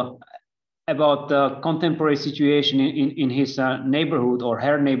knows about the contemporary situation in his neighborhood or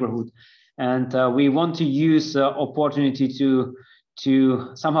her neighborhood. And we want to use the opportunity to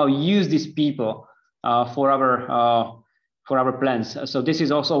somehow use these people for our plans. So this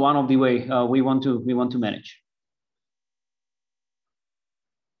is also one of the way we want to manage.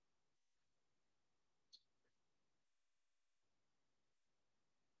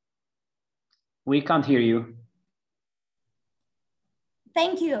 We can't hear you.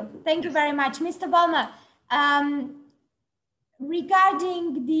 Thank you. Thank you very much. Mr. Volmer,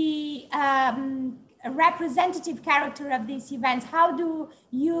 regarding the representative character of these events, how do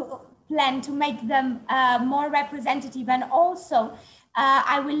you plan to make them more representative? And also,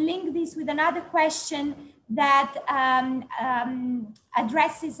 I will link this with another question that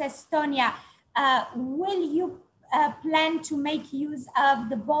addresses Estonia. Will you plan to make use of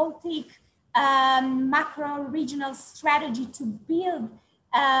the Baltic macro-regional strategy to build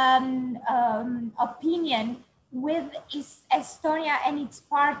opinion with Estonia and its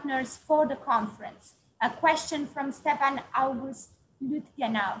partners for the conference? A question from Stefan August Lütke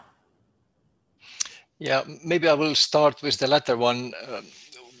now. Yeah, maybe I will start with the latter one.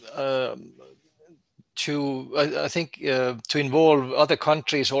 I think to involve other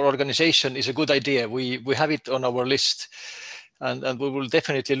countries or organizations is a good idea. We have it on our list, and we will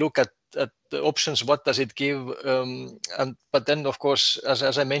definitely look at the options. What does it give? But then, of course,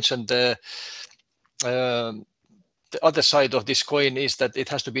 as I mentioned, the other side of this coin is that it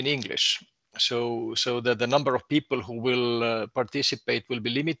has to be in English. So that the number of people who will participate will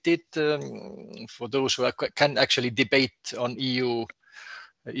be limited for those who can actually debate on EU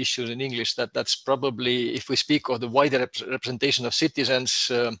issues in English. That's probably, if we speak of the wider representation of citizens,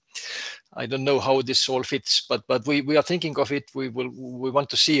 I don't know how this all fits, but we are thinking of it. We want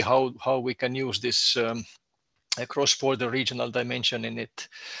to see how we can use this cross-border regional dimension in it.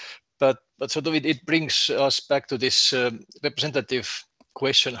 But sort of it brings us back to this representative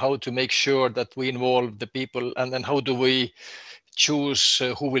question, how to make sure that we involve the people, and then how do we choose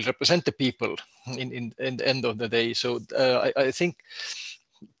who will represent the people in the end of the day. So I think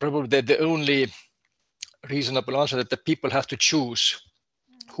probably the only reasonable answer that the people have to choose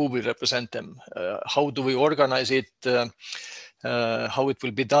who will represent them. How do we organize it? How it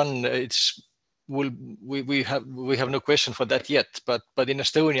will be done? We have no question for that yet. But in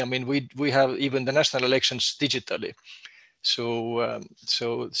Estonia, I mean, we have even the national elections digitally. So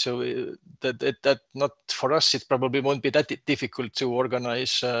that not for us, it probably won't be that difficult to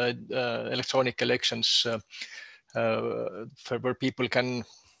organize electronic elections where people can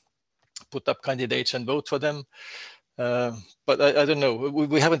put up candidates and vote for them. But I don't know.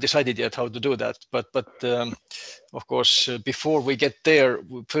 We haven't decided yet how to do that. But of course, before we get there,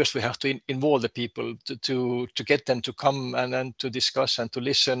 first we have to involve the people to get them to come and to discuss and to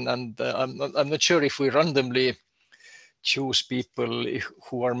listen. And I'm not sure if we randomly choose people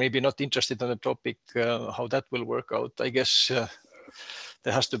who are maybe not interested in the topic, how that will work out. I guess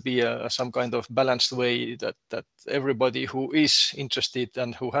there has to be some kind of balanced way that everybody who is interested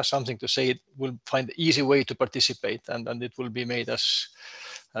and who has something to say will find an easy way to participate, and it will be made as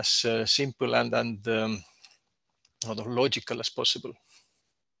simple and logical as possible.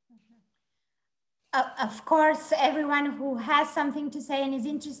 Of course, everyone who has something to say and is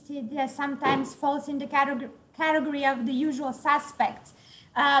interested sometimes falls in the category of the usual suspects,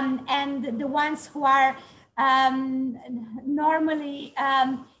 and the ones who are normally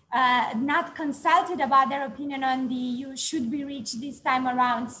not consulted about their opinion on the EU should be reached this time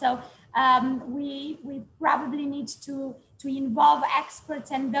around. So we probably need to involve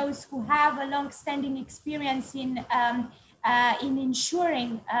experts and those who have a long-standing experience in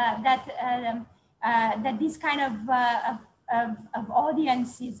ensuring that this kind of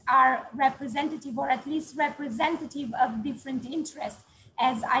audiences are representative, or at least representative of different interests,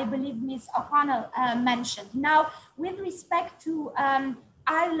 as I believe Ms. O'Connell mentioned. Now, with respect to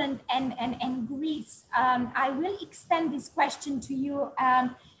Ireland and Greece, I will extend this question to you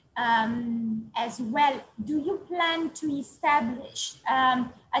as well. Do you plan to establish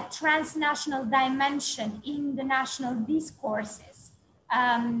a transnational dimension in the national discourses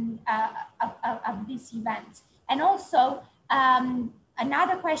of this event? And also,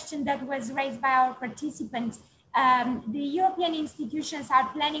 another question that was raised by our participants, the European institutions are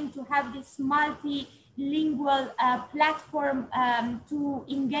planning to have this multilingual platform to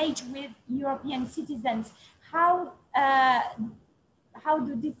engage with European citizens. How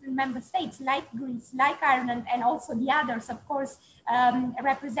do different member states like Greece, like Ireland, and also the others, of course,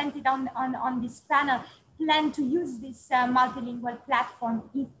 represented on this panel, plan to use this multilingual platform,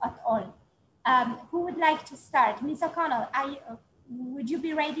 if at all. Who would like to start? Ms. O'Connell, would you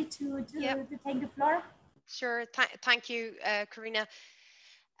be ready to take the floor? Sure, thank you, Corina.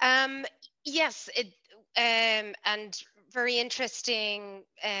 Yes, and very interesting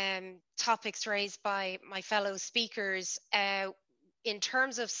topics raised by my fellow speakers. In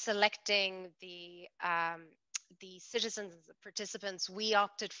terms of selecting the citizens, participants, we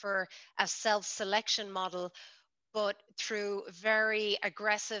opted for a self-selection model, but through very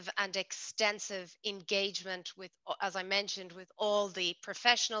aggressive and extensive engagement with, as I mentioned, with all the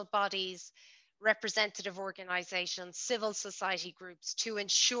professional bodies, representative organizations, civil society groups, to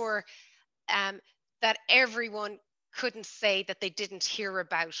ensure that everyone couldn't say that they didn't hear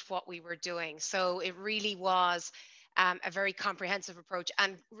about what we were doing. So it really was a very comprehensive approach,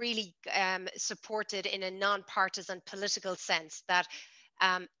 and really supported in a non-partisan political sense that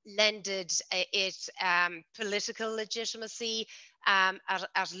lended it political legitimacy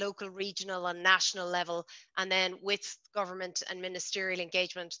at local, regional and national level, and then with government and ministerial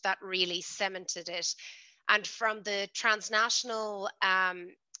engagement that really cemented it. And from the transnational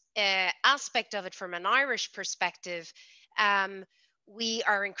aspect of it, from an Irish perspective, we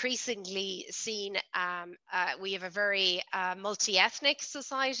are increasingly seen, we have a very multi-ethnic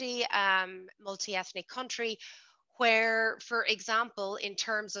society, multi-ethnic country, where, for example, in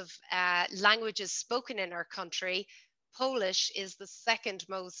terms of languages spoken in our country, Polish is the second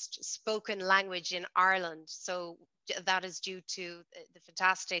most spoken language in Ireland. So that is due to the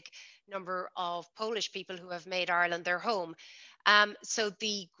fantastic number of Polish people who have made Ireland their home. So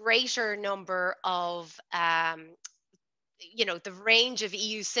the greater number of the range of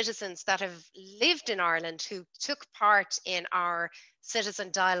EU citizens that have lived in Ireland who took part in our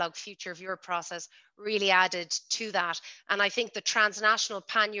Citizen Dialogue Future of Europe process really added to that. And I think the transnational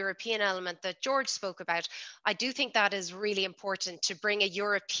pan-European element that George spoke about, I do think that is really important, to bring a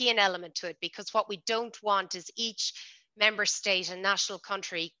European element to it, because what we don't want is each member state and national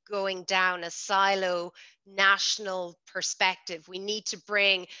country going down a silo national perspective. We need to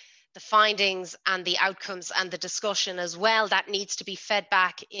bring the findings and the outcomes and the discussion as well that needs to be fed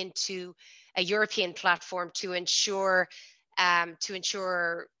back into a European platform to ensure either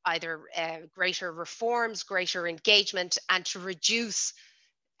greater reforms, greater engagement, and to reduce,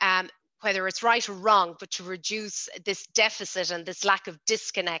 whether it's right or wrong, but to reduce this deficit and this lack of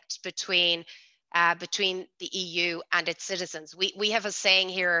disconnect between the EU and its citizens. We have a saying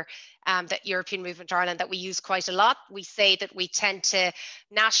here that European Movement Ireland that we use quite a lot. We say that we tend to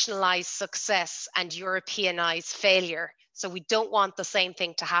nationalise success and Europeanise failure. So we don't want the same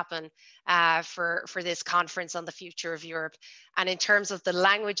thing to happen for this conference on the future of Europe. And in terms of the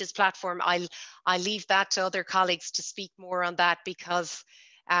languages platform, I leave that to other colleagues to speak more on that, because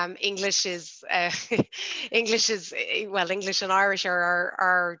English and Irish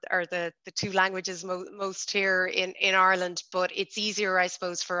are the two languages most here in Ireland, but it's easier, I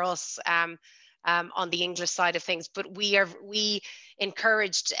suppose, for us on the English side of things. But we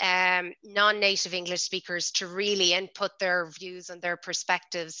encouraged non-native English speakers to really input their views and their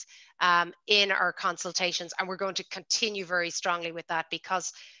perspectives in our consultations, and we're going to continue very strongly with that,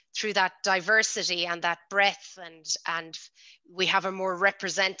 because through that diversity and that breadth, and we have a more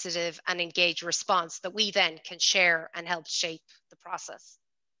representative and engaged response that we then can share and help shape the process.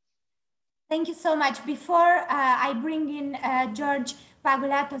 Thank you so much. Before I bring in George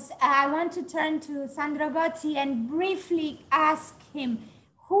Pagoulatos, I want to turn to Sandro Gozi and briefly ask him,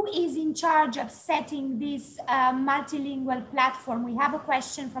 who is in charge of setting this multilingual platform? We have a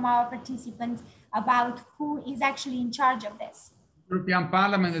question from our participants about who is actually in charge of this. European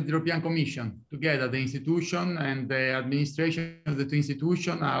Parliament and the European Commission together, the institution and the administration of the two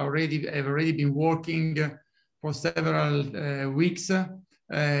institutions have already been working for several weeks to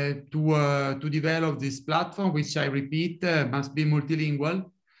develop this platform, which I repeat must be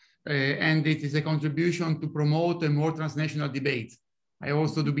multilingual, and it is a contribution to promote a more transnational debate. I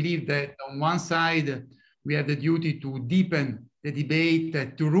also do believe that on one side we have the duty to deepen the debate,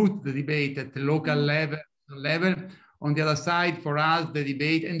 to root the debate at the local level. On the other side, for us, the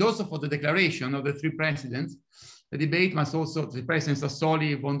debate, and also for the declaration of the three presidents, the debate must also, the presidents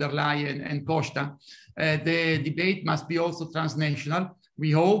Sassoli, von der Leyen, and Costa, the debate must be also transnational. We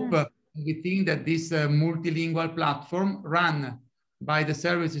hope, we think that this multilingual platform run by the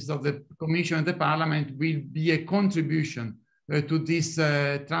services of the Commission and the Parliament will be a contribution to this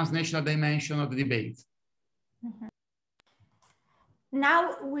transnational dimension of the debate.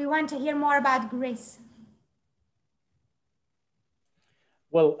 Now we want to hear more about Greece.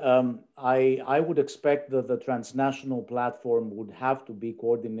 Well, I would expect that the transnational platform would have to be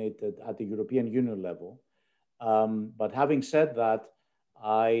coordinated at the European Union level. But having said that,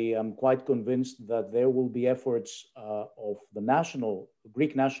 I am quite convinced that there will be efforts of the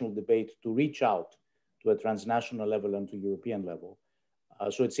Greek national debate to reach out to a transnational level and to European level.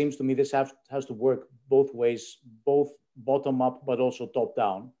 So it seems to me this has to work both ways, both bottom up, but also top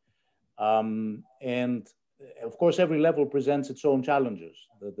down. And of course, every level presents its own challenges.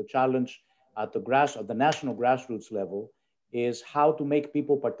 The challenge at the national grassroots level is how to make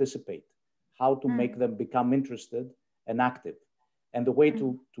people participate, how to make them become interested and active. And the way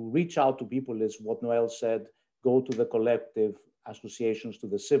to reach out to people is what Noelle said, go to the collective associations, to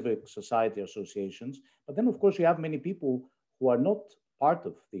the civic society associations. But then, of course, you have many people who are not part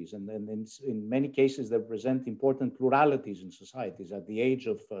of these. And in many cases, they present important pluralities in societies. At the age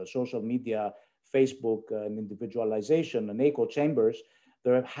of social media, Facebook, and individualization and echo chambers,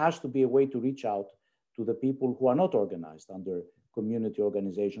 there has to be a way to reach out to the people who are not organized under community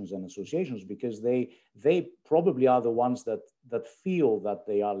organizations and associations, because they probably are the ones that feel that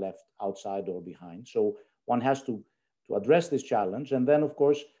they are left outside or behind. So one has to address this challenge. And then, of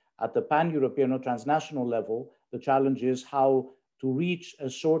course, at the pan-European or transnational level, the challenge is how to reach a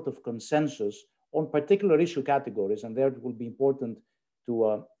sort of consensus on particular issue categories. And there it will be important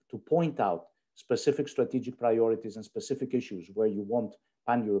to point out specific strategic priorities and specific issues where you want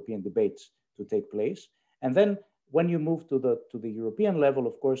pan-European debates to take place. And then when you move to the European level,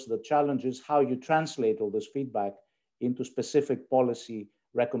 of course, the challenge is how you translate all this feedback into specific policy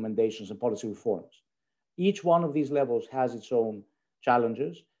recommendations and policy reforms. Each one of these levels has its own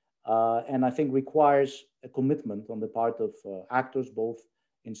challenges, and I think requires a commitment on the part of actors, both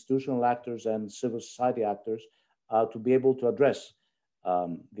institutional actors and civil society actors, to be able to address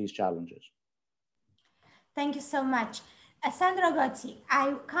these challenges. Thank you so much. Sandro, Gozi,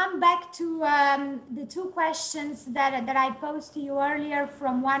 I come back to the two questions that I posed to you earlier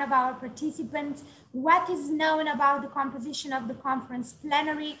from one of our participants. What is known about the composition of the conference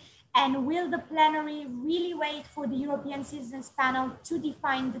plenary, and will the plenary really wait for the European Citizens Panel to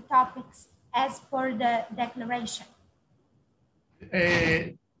define the topics as per the declaration?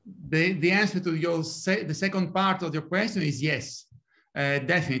 The answer to the second part of your question is yes.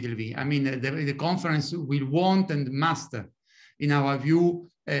 Definitely. I mean, the conference will want and must, in our view,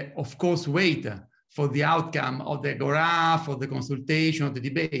 of course, wait for the outcome of the Agora, for the consultation, of the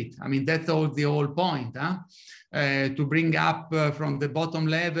debate. I mean, that's all the whole point, to bring up from the bottom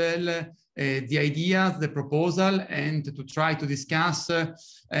level the ideas, the proposal, and to try to discuss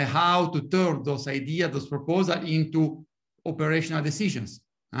how to turn those ideas, those proposals into operational decisions.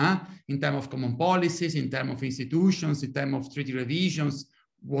 In terms of common policies, in terms of institutions, in terms of treaty revisions,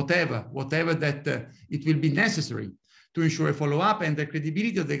 whatever that it will be necessary to ensure a follow-up, and the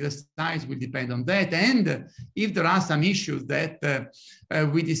credibility of the exercise will depend on that. And if there are some issues that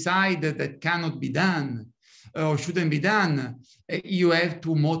we decide that cannot be done or shouldn't be done, you have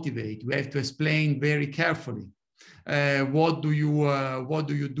to motivate, you have to explain very carefully what do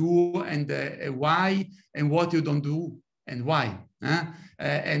you do and why, and what you don't do and why.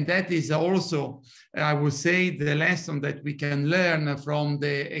 And that is also, I would say, the lesson that we can learn from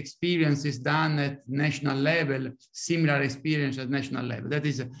the experiences done at national level, similar experience at national level. That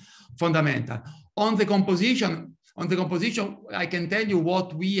is fundamental. On the composition, I can tell you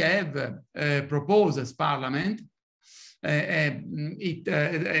what we have proposed as Parliament. We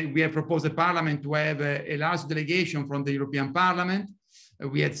have proposed a Parliament to have a large delegation from the European Parliament.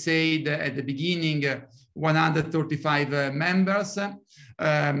 We had said at the beginning 135 members.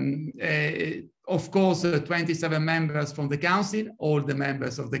 Of course, 27 members from the Council. All the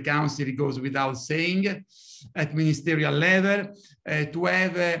members of the Council, it goes without saying, at ministerial level. To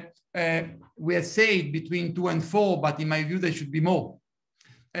have, we had said between 2 and 4, but in my view, there should be more.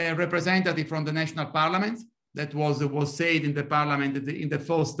 Representative from the national parliament. That was said in the parliament in the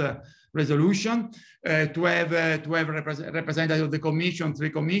first resolution. To have representative of the commission, 3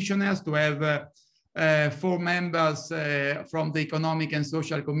 commissioners. To have 4 members from the Economic and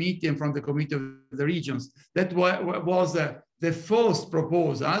Social Committee and from the Committee of the Regions. That was the first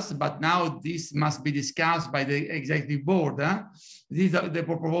proposals, but now this must be discussed by the Executive Board. These are the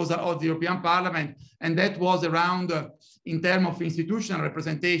proposal of the European Parliament, and that was around, in terms of institutional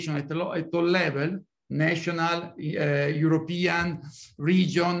representation at all level, national, European,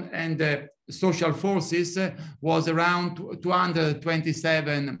 region, and social forces, was around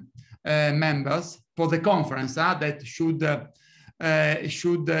 227 members for the conference that should,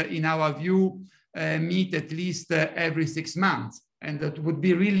 in our view, meet at least every 6 months. And that would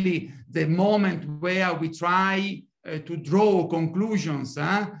be really the moment where we try to draw conclusions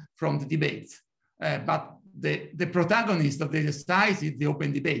from the debates. But the protagonist of the exercise is the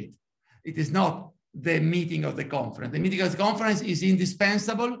open debate. It is not the meeting of the conference. The meeting of the conference is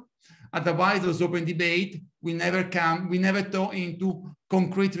indispensable. Otherwise, those open debate will never come, we never go into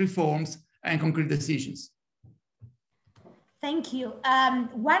concrete reforms and concrete decisions. Thank you.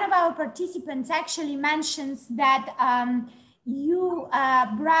 One of our participants actually mentions that you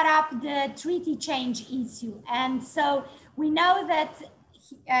brought up the treaty change issue. And so we know that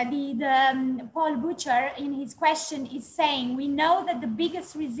Paul Butcher in his question is saying, we know that the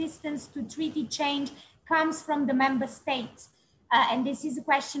biggest resistance to treaty change comes from the member states. And this is a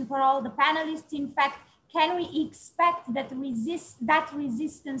question for all the panelists. In fact, can we expect that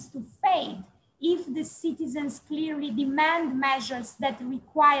resistance to fade if the citizens clearly demand measures that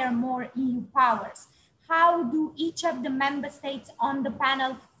require more EU powers? How do each of the member states on the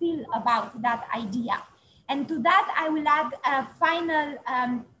panel feel about that idea? And to that, I will add a final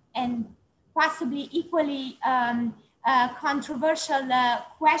and possibly equally controversial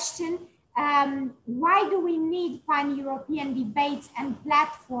question. Why do we need pan-European debates and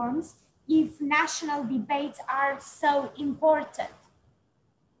platforms if national debates are so important?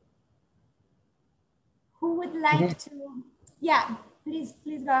 Who would like to? Yeah, please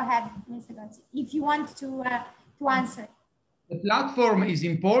go ahead, Mr. Gozi, if you want to answer. The platform is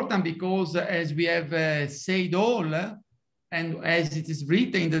important because, as we have said all, and as it is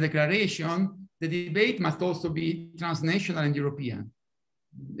written in the declaration, the debate must also be transnational and European.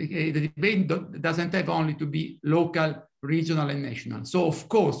 The debate doesn't have only to be local, regional, and national. So, of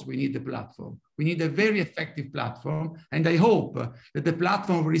course, we need the platform. We need a very effective platform, and I hope that the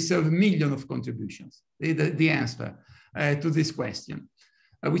platform will receive millions of contributions. The answer to this question,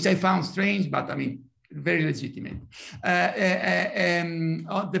 which I found strange, but I mean, very legitimate.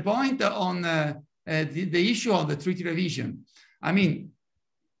 The point on the issue of the treaty revision, I mean,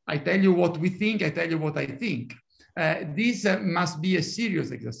 I tell you what we think, I tell you what I think. This must be a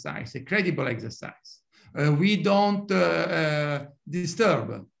serious exercise, a credible exercise. We don't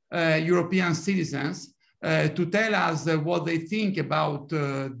disturb European citizens to tell us what they think about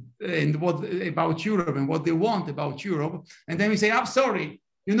about Europe and what they want about Europe, and then we say, "I'm sorry,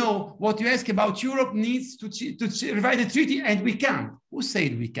 you know what you ask about Europe needs to revise the treaty, and we can't." Who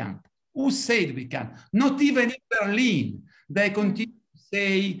said we can't? Who said we can't? Not even in Berlin, they continue to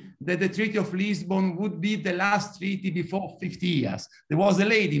say that the Treaty of Lisbon would be the last treaty before 50 years. There was a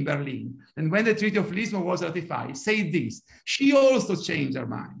lady in Berlin, and when the Treaty of Lisbon was ratified, said this. She also changed her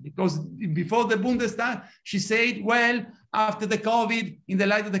mind, because before the Bundestag, she said, well, after the COVID, in the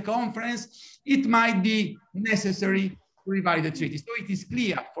light of the conference, it might be necessary to revise the treaty. So it is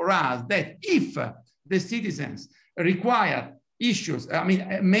clear for us that if the citizens require issues, I mean,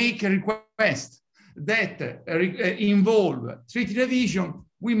 make a request that involve treaty revision,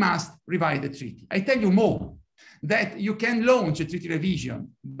 we must revise the treaty. I tell you more, that you can launch a treaty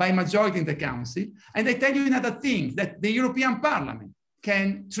revision by majority in the Council, and I tell you another thing, that the European Parliament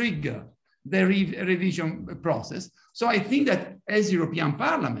can trigger the revision process. So I think that as European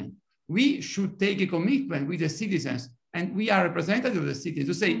Parliament, we should take a commitment with the citizens, and we are representatives of the citizens,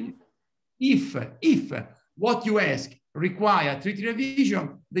 to say, if what you ask require treaty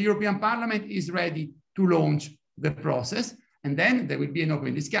revision, the European Parliament is ready to launch the process, and then there will be an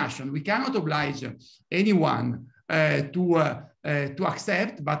open discussion. We cannot oblige anyone to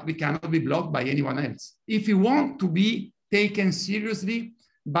accept, but we cannot be blocked by anyone else. If we want to be taken seriously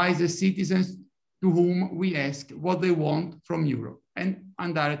by the citizens to whom we ask what they want from Europe, and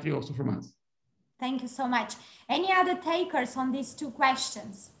indirectly also from us. Thank you so much. Any other takers on these two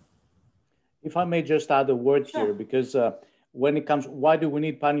questions? If I may just add a word Sure. here, because when it comes, why do we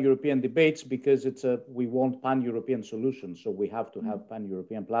need pan-European debates? Because we want pan-European solutions, so we have to have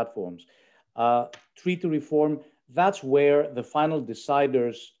pan-European platforms. Treaty reform, that's where the final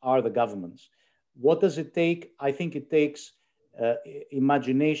deciders are the governments. What does it take? I think it takes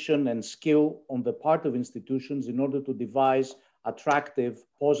imagination and skill on the part of institutions in order to devise attractive,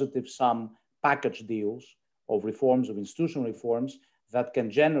 positive-sum package deals of reforms, of institutional reforms, that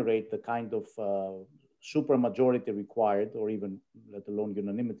can generate the kind of supermajority required, or even let alone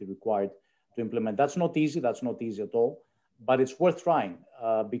unanimity required to implement. That's not easy at all, but it's worth trying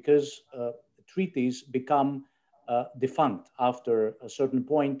because treaties become defunct after a certain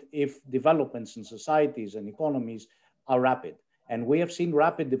point if developments in societies and economies are rapid. And we have seen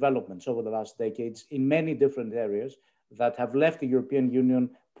rapid developments over the last decades in many different areas that have left the European Union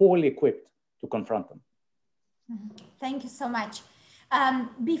poorly equipped to confront them. Thank you so much.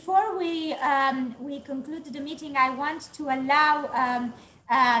 Before we conclude the meeting, I want to allow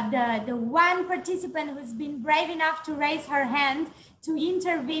the one participant who's been brave enough to raise her hand to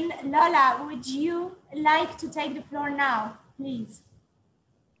intervene. Lola, would you like to take the floor now, please?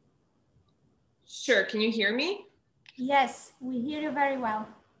 Sure, can you hear me? Yes, we hear you very well.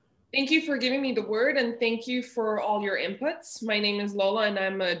 Thank you for giving me the word and thank you for all your inputs. My name is Lola and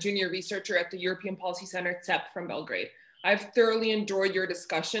I'm a junior researcher at the European Policy Center CEP from Belgrade. I've thoroughly enjoyed your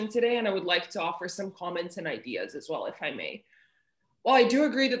discussion today and I would like to offer some comments and ideas as well, if I may. While I do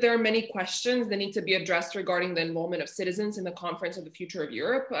agree that there are many questions that need to be addressed regarding the involvement of citizens in the Conference on the Future of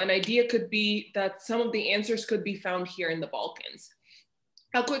Europe, an idea could be that some of the answers could be found here in the Balkans.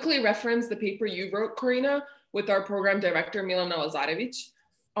 I'll quickly reference the paper you wrote, Corina, with our program director, Milana Lazarevic.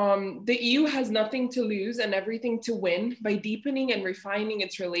 The EU has nothing to lose and everything to win by deepening and refining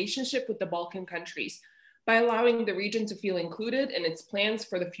its relationship with the Balkan countries, by allowing the region to feel included in its plans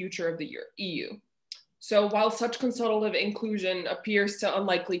for the future of the EU. So while such consultative inclusion appears to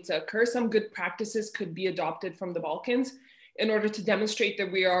unlikely to occur, some good practices could be adopted from the Balkans in order to demonstrate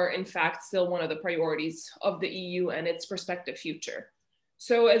that we are in fact still one of the priorities of the EU and its prospective future.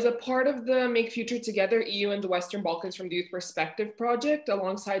 So as a part of the Make Future Together EU and the Western Balkans from the Youth Perspective project,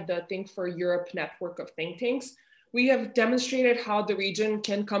 alongside the Think for Europe network of think tanks, we have demonstrated how the region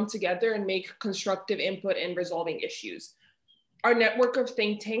can come together and make constructive input in resolving issues. Our network of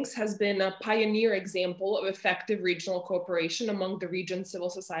think tanks has been a pioneer example of effective regional cooperation among the region's civil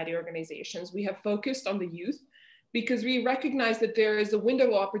society organizations. We have focused on the youth because we recognize that there is a window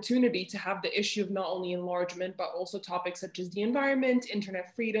of opportunity to have the issue of not only enlargement, but also topics such as the environment,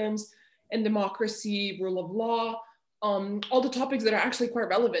 internet freedoms, and democracy, rule of law, all the topics that are actually quite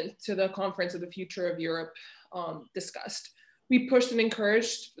relevant to the Conference of the Future of Europe discussed. We pushed and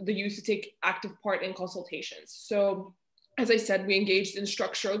encouraged the youth to take active part in consultations. So, as I said, we engaged in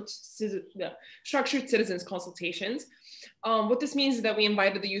structured citizens consultations. What this means is that we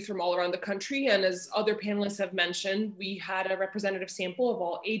invited the youth from all around the country, and as other panelists have mentioned, we had a representative sample of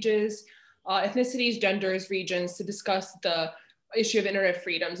all ages, ethnicities, genders, regions to discuss the issue of internet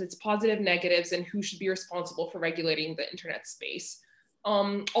freedoms, its positive, negatives, and who should be responsible for regulating the internet space.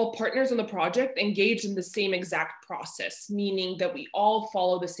 All partners on the project engaged in the same exact process, meaning that we all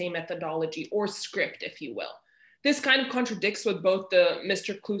follow the same methodology or script, if you will. This kind of contradicts what both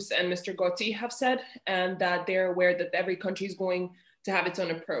Mr. Klus and Mr. Gozi have said, and that they're aware that every country is going to have its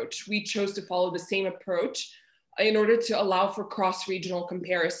own approach. We chose to follow the same approach in order to allow for cross-regional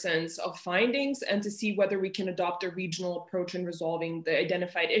comparisons of findings and to see whether we can adopt a regional approach in resolving the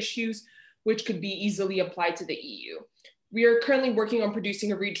identified issues, which could be easily applied to the EU. We are currently working on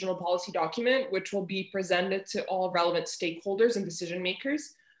producing a regional policy document, which will be presented to all relevant stakeholders and decision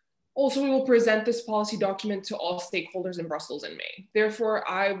makers. Also, we will present this policy document to all stakeholders in Brussels in May. Therefore,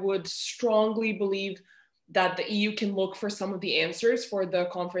 I would strongly believe that the EU can look for some of the answers for the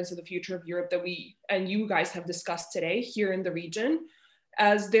Conference of the Future of Europe that we and you guys have discussed today here in the region,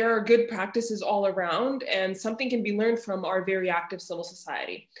 as there are good practices all around and something can be learned from our very active civil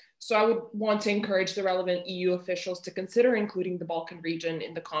society. So I would want to encourage the relevant EU officials to consider including the Balkan region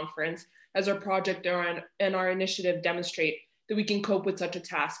in the conference, as our project and our initiative demonstrate that we can cope with such a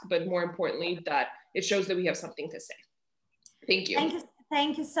task, but more importantly, that it shows that we have something to say. Thank you.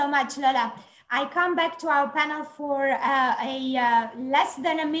 Thank you so much, Lola. I come back to our panel for less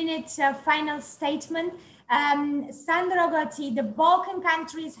than a minute final statement. Sandro Gozi, the Balkan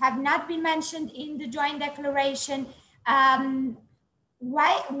countries have not been mentioned in the joint declaration.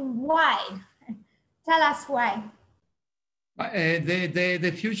 Why? Tell us why.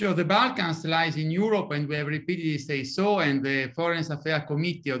 The future of the Balkans lies in Europe, and we have repeatedly said so, and the Foreign Affairs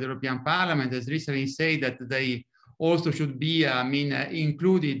Committee of the European Parliament has recently said that they also should be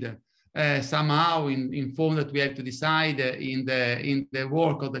included somehow in form that we have to decide in the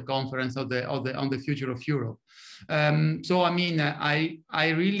work of the conference on the future of Europe. So I mean,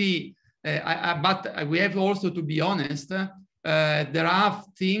 but we have also to be honest. There are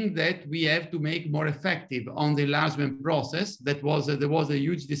things that we have to make more effective on the enlargement process. There was a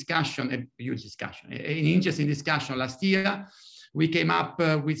huge discussion, an interesting discussion last year. We came up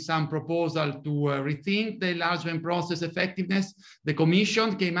with some proposal to rethink the enlargement process effectiveness. The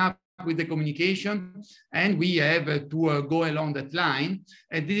Commission came up with the communication, and we have to go along that line.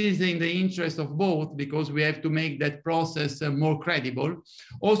 And this is in the interest of both, because we have to make that process more credible.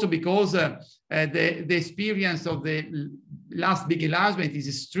 Also because the experience of the last big enlargement is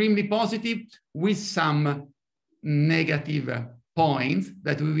extremely positive, with some negative points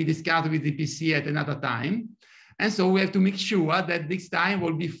that will be discussed with the PC at another time. And so we have to make sure that this time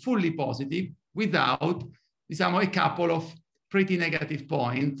will be fully positive without a couple of pretty negative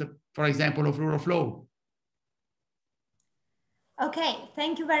points, for example, of rule of law. Okay,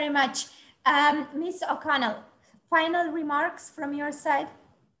 thank you very much. Ms. O'Connell, final remarks from your side?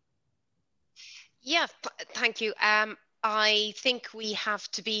 Yeah, thank you. I think we have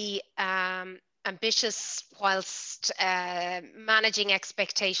to be ambitious whilst managing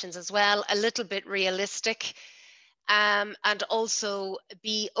expectations as well, a little bit realistic, and also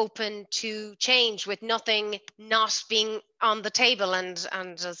be open to change with nothing not being on the table. And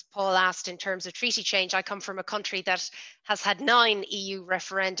as Paul asked, in terms of treaty change, I come from a country that has had 9 EU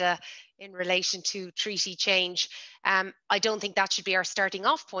referenda in relation to treaty change. I don't think that should be our starting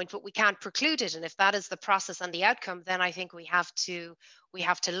off point, but we can't preclude it. And if that is the process and the outcome, then I think we have to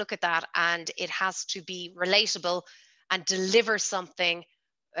look at that, and it has to be relatable and deliver something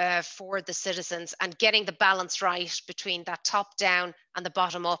for the citizens, and getting the balance right between that top down and the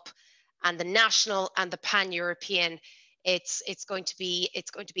bottom up, and the national and the pan-European. It's going to be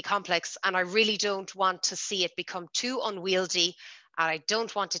complex, and I really don't want to see it become too unwieldy. I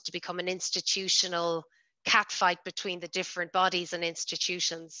don't want it to become an institutional catfight between the different bodies and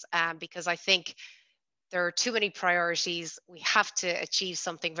institutions, because I think there are too many priorities. We have to achieve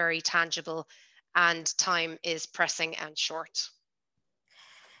something very tangible, and time is pressing and short.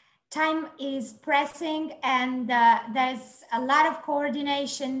 Time is pressing, and there's a lot of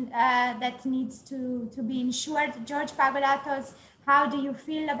coordination that needs to be ensured. George Pagoulatos, how do you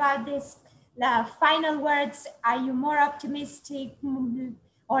feel about this? Final words, are you more optimistic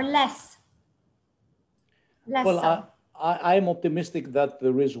or less? Well, so? I'm optimistic that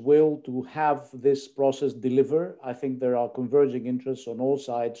there is will to have this process deliver. I think there are converging interests on all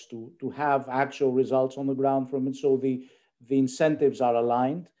sides to have actual results on the ground from it. So the incentives are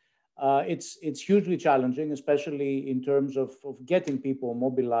aligned. It's hugely challenging, especially in terms of getting people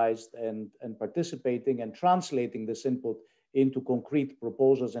mobilized and participating and translating this input into concrete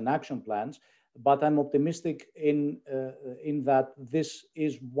proposals and action plans. But I'm optimistic in that this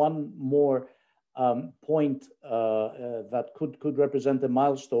is one more point that could represent a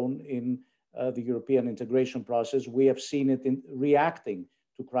milestone in the European integration process. We have seen it in reacting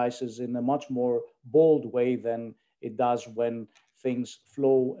to crisis in a much more bold way than it does when things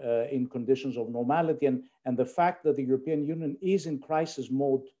flow in conditions of normality. And the fact that the European Union is in crisis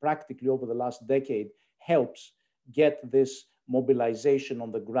mode practically over the last decade helps get this mobilization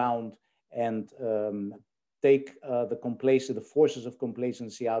on the ground and take the forces of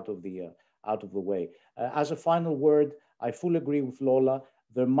complacency out of the way. As a final word, I fully agree with Lola.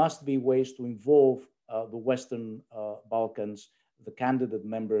 There must be ways to involve the Western Balkans, the candidate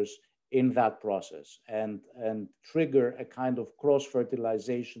members, in that process and trigger a kind of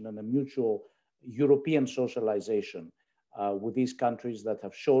cross-fertilization and a mutual European socialization with these countries that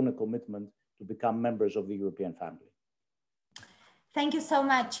have shown a commitment to become members of the European family. Thank you so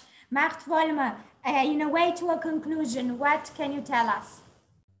much. Märt, Volmer, in a way to a conclusion, what can you tell us?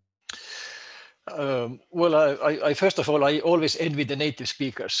 Well, I first of all, I always envy the native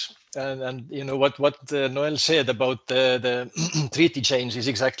speakers, and you know what Noelle said about the treaty change is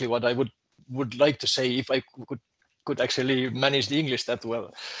exactly what I would like to say if I could actually manage the English that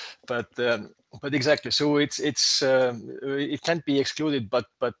well, but exactly. So it can't be excluded, but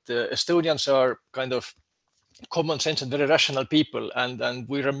Estonians are kind of common sense and very rational people, and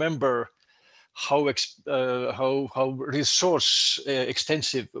we remember how resource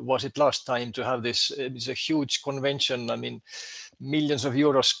extensive was it last time to have this. It's a huge convention. I mean, millions of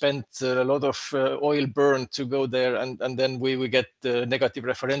euros spent, a lot of oil burned to go there, and then we get the negative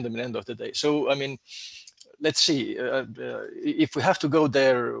referendum at the end of the day. So I mean, let's see. If we have to go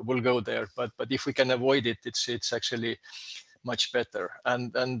there, we'll go there. But if we can avoid it, it's actually much better.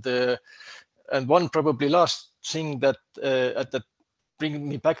 And one probably last thing that bring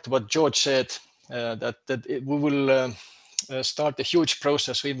me back to what George said, that we will start a huge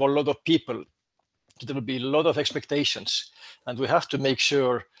process with a lot of people. There will be a lot of expectations, and we have to make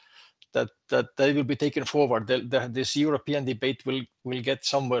sure that they will be taken forward. This European debate will get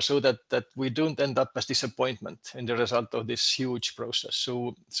somewhere, so that we don't end up as disappointment in the result of this huge process.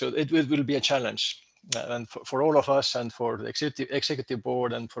 So it will be a challenge, and for all of us, and for the executive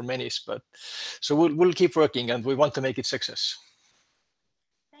board, and for many. But so we'll keep working, and we want to make it success.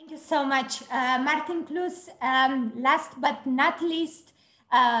 Thank you so much, Martin Klus. Last but not least,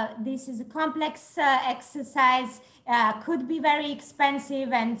 this is a complex exercise, could be very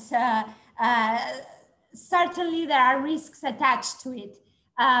expensive, and certainly there are risks attached to it.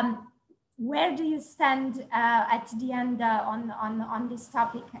 Where do you stand at the end on this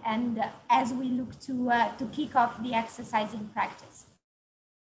topic, and as we look to kick off the exercise in practice?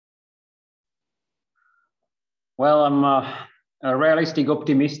 Well, I'm a realistic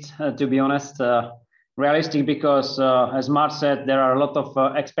optimist, to be honest. Realistic because, as Märt said, there are a lot of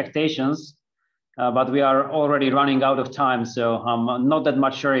expectations, but we are already running out of time. So I'm not that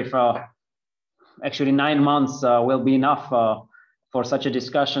much sure if actually 9 months will be enough for such a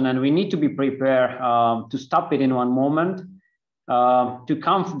discussion, and we need to be prepared to stop it in one moment, to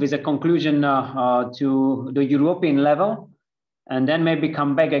come with a conclusion to the European level, and then maybe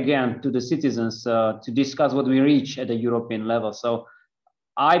come back again to the citizens to discuss what we reach at the European level. So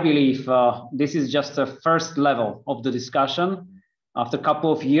I believe this is just the first level of the discussion. After a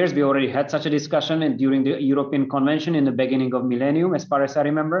couple of years, we already had such a discussion during the European Convention in the beginning of millennium, as far as I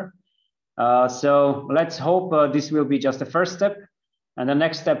remember. So let's hope this will be just the first step, and the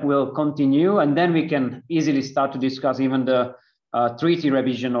next step will continue, and then we can easily start to discuss even the treaty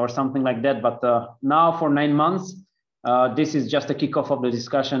revision or something like that. But now for 9 months, this is just a kickoff of the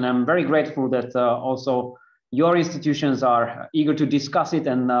discussion. I'm very grateful that also your institutions are eager to discuss it,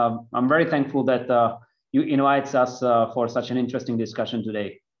 and I'm very thankful that you invite us for such an interesting discussion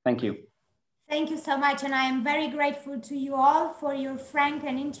today. Thank you. Thank you so much, and I am very grateful to you all for your frank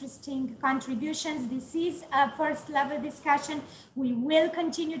and interesting contributions. This is a first level discussion. We will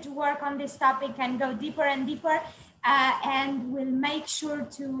continue to work on this topic and go deeper and deeper, and we'll make sure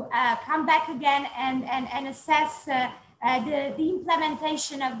to come back again and assess the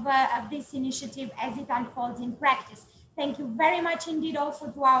implementation of this initiative as it unfolds in practice. Thank you very much indeed also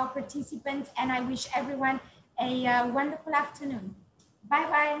to our participants, and I wish everyone a wonderful afternoon.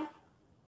 Bye-bye.